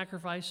burnt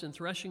sacrifice and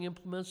threshing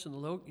implements and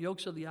the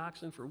yokes of the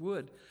oxen for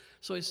wood.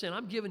 So he's saying,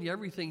 I'm giving you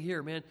everything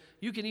here, man.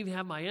 You can even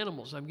have my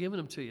animals. I'm giving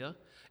them to you.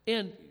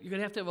 And you're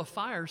going to have a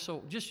fire,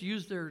 so just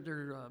use their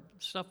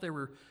stuff they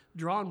were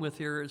drawn with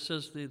here. It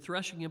says the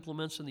threshing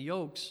implements and the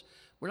yokes.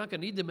 We're not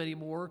going to need them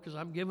anymore because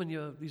I'm giving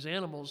you these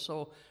animals.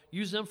 So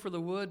use them for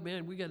the wood.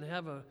 Man, we're going to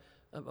have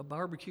a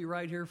barbecue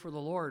right here for the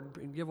Lord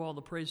and give all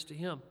the praise to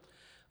him.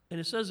 And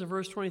it says in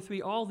verse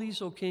 23, all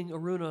these, O King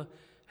Araunah,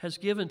 has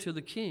given to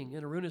the king.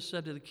 And Araunah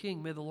said to the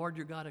king, may the Lord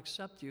your God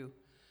accept you.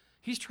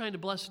 He's trying to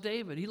bless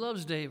David. He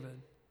loves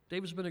David.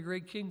 David's been a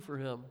great king for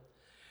him.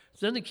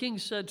 Then the king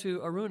said to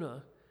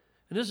Araunah,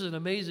 and this is an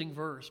amazing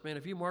verse, man.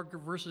 If you mark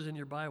verses in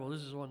your Bible,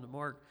 this is one to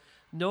mark.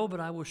 No, but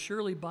I will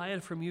surely buy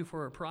it from you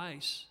for a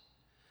price.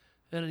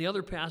 And in the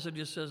other passage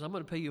it says, I'm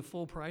going to pay you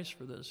full price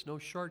for this, no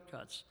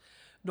shortcuts.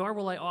 Nor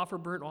will I offer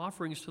burnt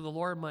offerings to the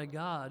Lord my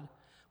God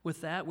with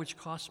that which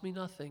costs me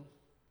nothing.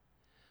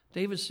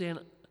 David's saying,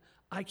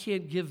 I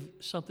can't give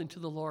something to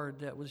the Lord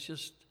that was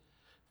just,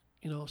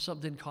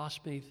 something didn't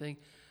cost me anything.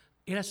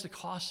 It has to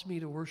cost me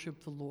to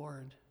worship the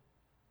Lord.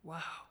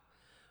 Wow.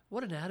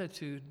 What an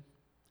attitude.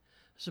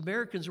 As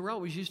Americans, we're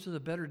always used to the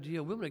better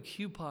deal. We want a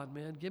coupon,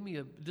 man. Give me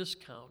a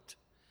discount.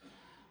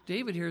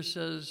 David here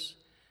says,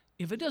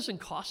 if it doesn't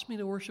cost me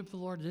to worship the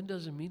Lord, then it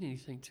doesn't mean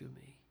anything to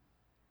me.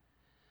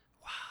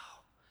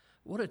 Wow.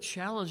 What a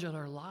challenge on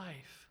our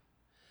life.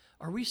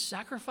 Are we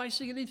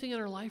sacrificing anything in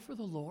our life for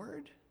the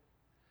Lord?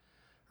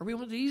 Or we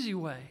want the easy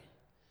way?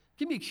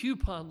 Give me a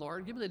coupon,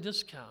 Lord. Give me the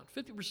discount.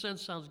 50%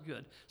 sounds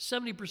good.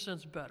 70%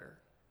 is better.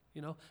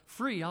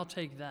 Free, I'll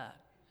take that.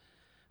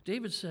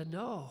 David said,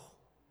 no,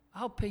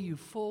 I'll pay you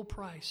full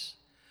price.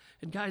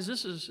 And guys,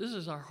 this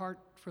is our heart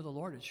for the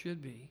Lord. It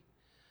should be.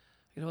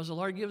 As the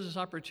Lord gives us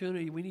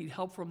opportunity, we need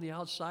help from the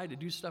outside to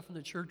do stuff in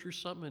the church or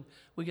something, and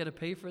we got to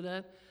pay for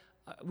that.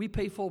 We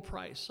pay full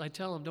price. I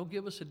tell them, don't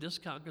give us a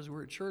discount because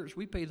we're at church.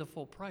 We pay the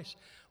full price.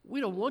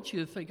 We don't want you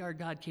to think our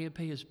God can't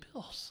pay his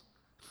bills.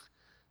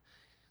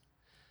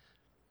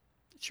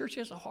 The church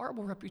has a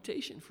horrible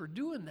reputation for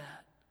doing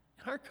that,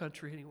 in our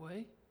country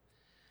anyway.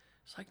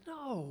 It's like,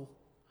 no.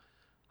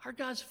 Our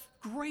God's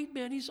great,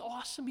 man. He's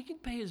awesome. He can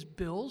pay his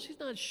bills. He's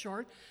not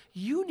short.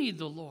 You need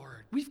the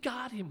Lord. We've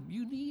got him.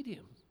 You need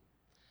him.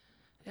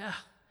 Yeah.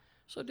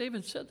 So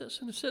David said this,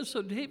 and it says,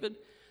 so David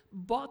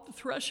bought the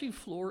threshing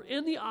floor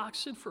and the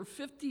oxen for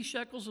 50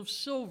 shekels of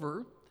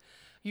silver.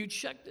 You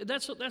check,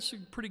 that's a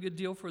pretty good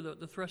deal for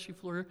the threshing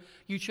floor.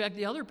 You check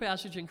the other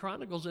passage in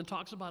Chronicles and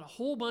talks about a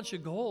whole bunch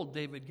of gold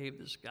David gave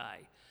this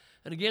guy.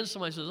 And again,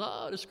 somebody says,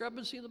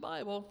 discrepancy in the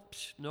Bible.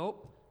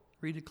 Nope.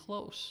 Read it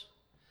close.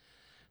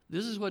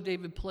 This is what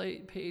David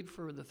paid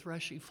for the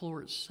threshing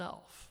floor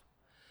itself.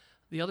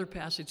 The other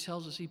passage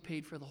tells us he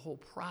paid for the whole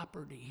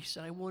property. He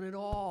said, I want it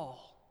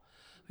all.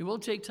 We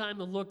won't take time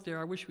to look there.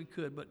 I wish we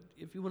could, but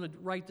if you want to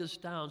write this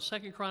down,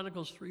 2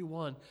 Chronicles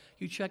 3:1,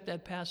 you check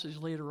that passage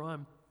later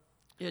on.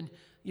 And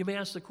you may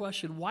ask the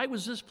question, why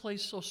was this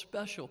place so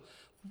special?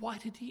 Why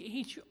did the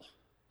angel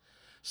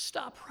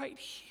stop right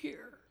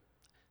here?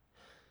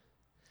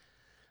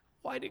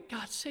 Why did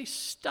God say,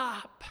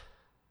 stop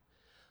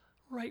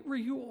right where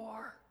you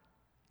are?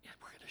 And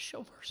we're going to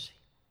show mercy.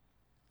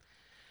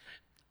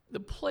 The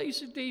place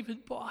that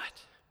David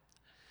bought,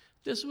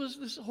 this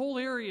whole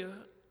area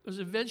was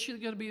eventually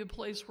going to be the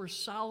place where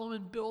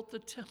Solomon built the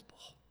temple.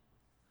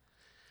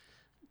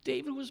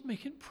 David was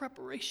making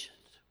preparations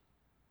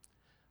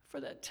for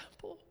that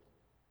temple.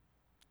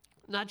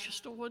 Not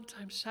just a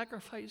one-time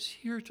sacrifice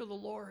here to the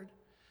Lord,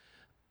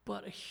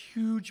 but a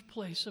huge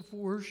place of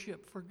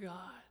worship for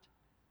God.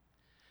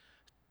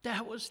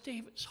 That was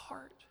David's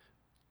heart.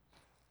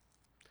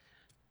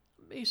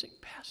 Amazing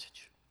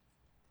passage.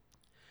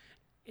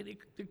 And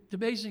the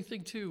amazing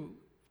thing too,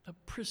 the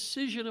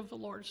precision of the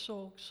Lord,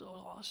 so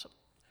awesome.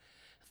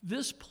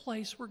 This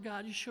place where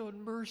God showed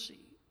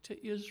mercy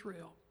to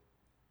Israel.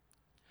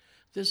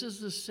 This is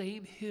the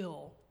same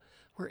hill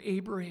where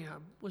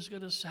Abraham was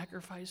going to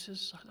sacrifice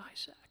his son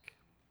Isaac,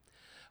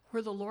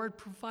 where the Lord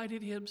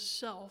provided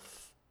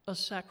himself a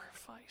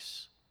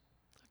sacrifice.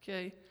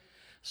 Okay?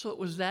 So it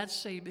was that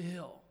same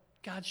hill.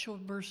 God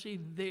showed mercy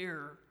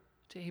there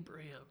to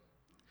Abraham.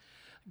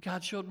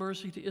 God showed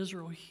mercy to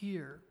Israel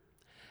here.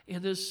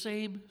 And this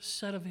same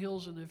set of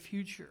hills in the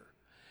future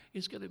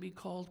is going to be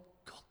called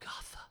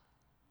Golgotha.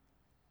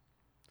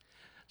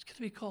 It's going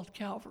to be called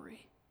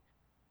Calvary.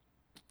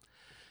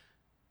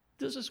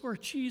 This is where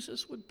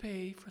Jesus would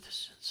pay for the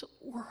sins of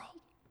the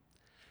world.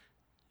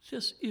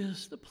 This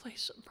is the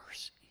place of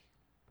mercy.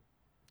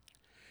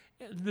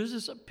 And this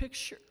is a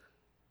picture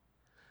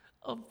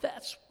of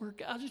that's where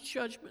God's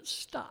judgment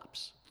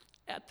stops,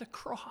 at the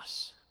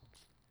cross.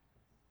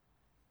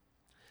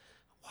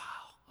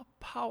 Wow,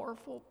 a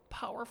powerful,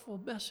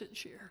 powerful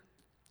message here,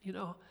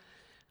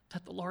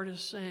 that the Lord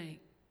is saying,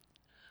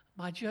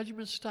 my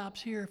judgment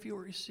stops here if you'll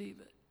receive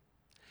it.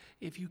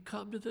 If you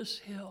come to this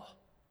hill,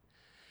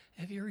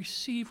 if you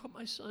receive what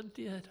my son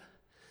did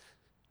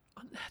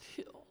on that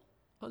hill,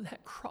 on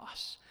that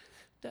cross,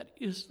 that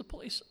is the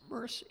place of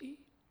mercy.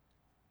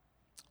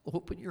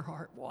 Open your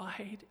heart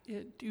wide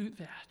and do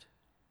that.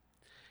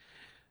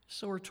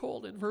 So we're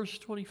told in verse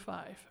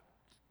 25,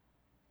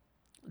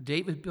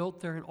 David built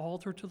there an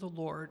altar to the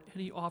Lord,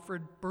 and he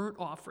offered burnt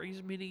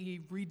offerings, meaning he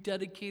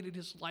rededicated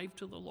his life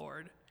to the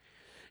Lord.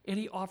 And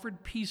he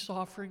offered peace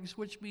offerings,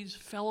 which means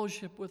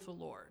fellowship with the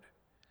Lord.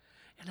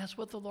 And that's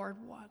what the Lord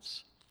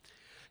wants.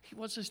 He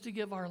wants us to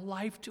give our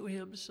life to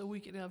him so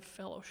we can have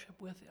fellowship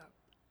with him.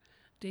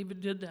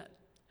 David did that.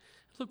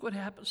 Look what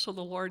happened. So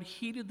the Lord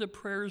heeded the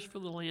prayers for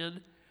the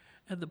land,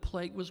 and the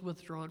plague was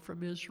withdrawn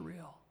from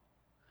Israel.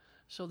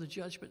 So the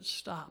judgment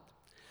stopped.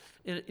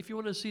 And if you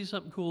want to see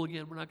something cool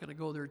again, we're not going to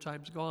go there,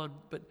 time's gone,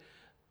 but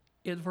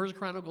in 1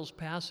 Chronicles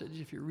passage,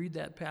 if you read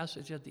that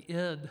passage at the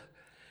end,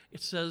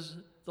 it says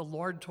the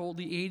Lord told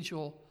the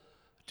angel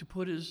to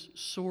put his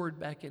sword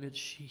back in its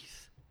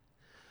sheath.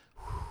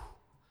 Whew.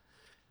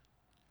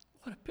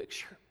 What a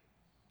picture.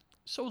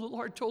 So the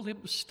Lord told him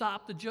to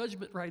stop the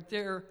judgment right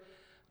there.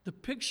 The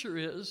picture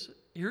is,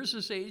 here's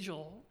this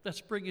angel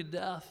that's bringing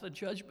death and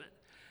judgment,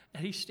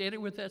 and he's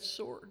standing with that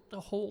sword the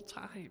whole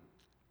time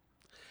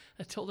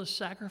until the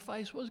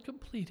sacrifice was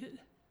completed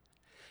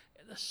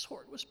and the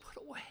sword was put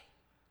away.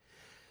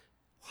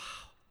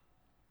 Wow.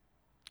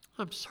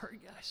 I'm sorry,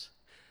 guys.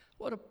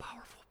 What a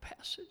powerful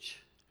passage.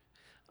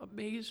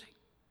 Amazing.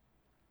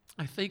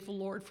 I thank the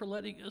Lord for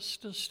letting us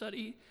to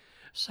study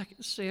 2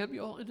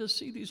 Samuel and to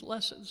see these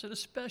lessons, and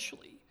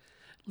especially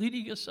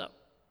leading us up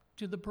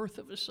to the birth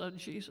of his son,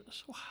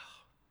 Jesus. Wow.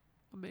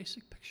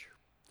 Amazing picture.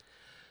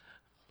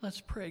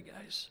 Let's pray,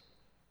 guys.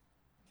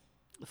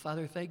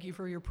 Father, thank you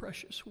for your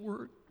precious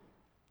word.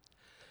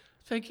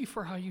 Thank you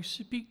for how you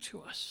speak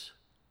to us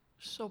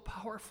so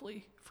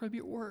powerfully from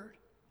your word.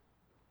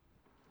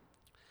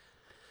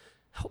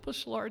 Help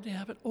us, Lord, to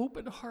have an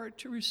open heart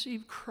to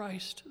receive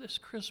Christ this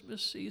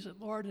Christmas season,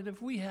 Lord. And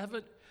if we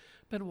haven't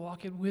been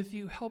walking with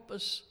you, help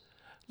us,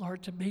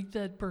 Lord, to make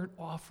that burnt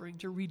offering,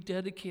 to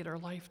rededicate our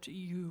life to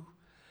you,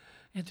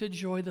 and to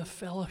enjoy the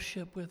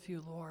fellowship with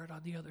you, Lord,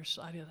 on the other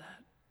side of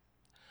that.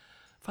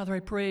 Father, I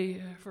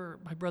pray for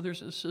my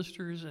brothers and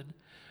sisters and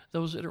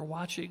those that are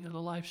watching on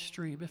the live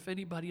stream. If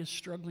anybody is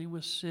struggling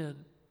with sin,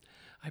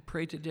 I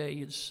pray today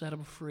you'd set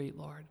them free,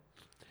 Lord.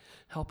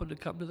 Help them to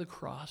come to the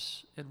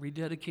cross and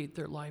rededicate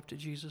their life to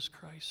Jesus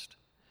Christ.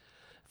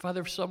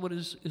 Father, if someone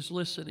is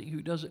listening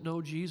who doesn't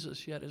know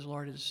Jesus yet as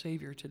Lord and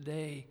Savior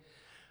today,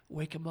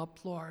 wake them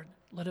up, Lord.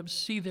 Let them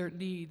see their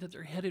need, that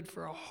they're headed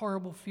for a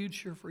horrible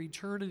future for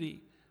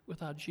eternity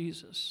without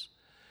Jesus.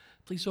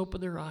 Please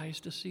open their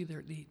eyes to see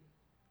their need.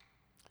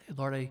 And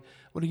Lord, I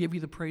want to give you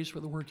the praise for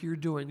the work you're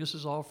doing. This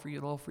is all for you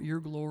and all for your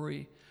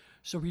glory.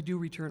 So we do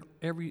return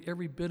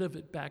every bit of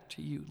it back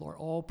to you. Lord,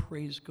 all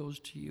praise goes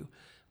to you.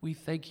 We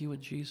thank you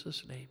in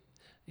Jesus' name.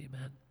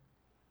 Amen.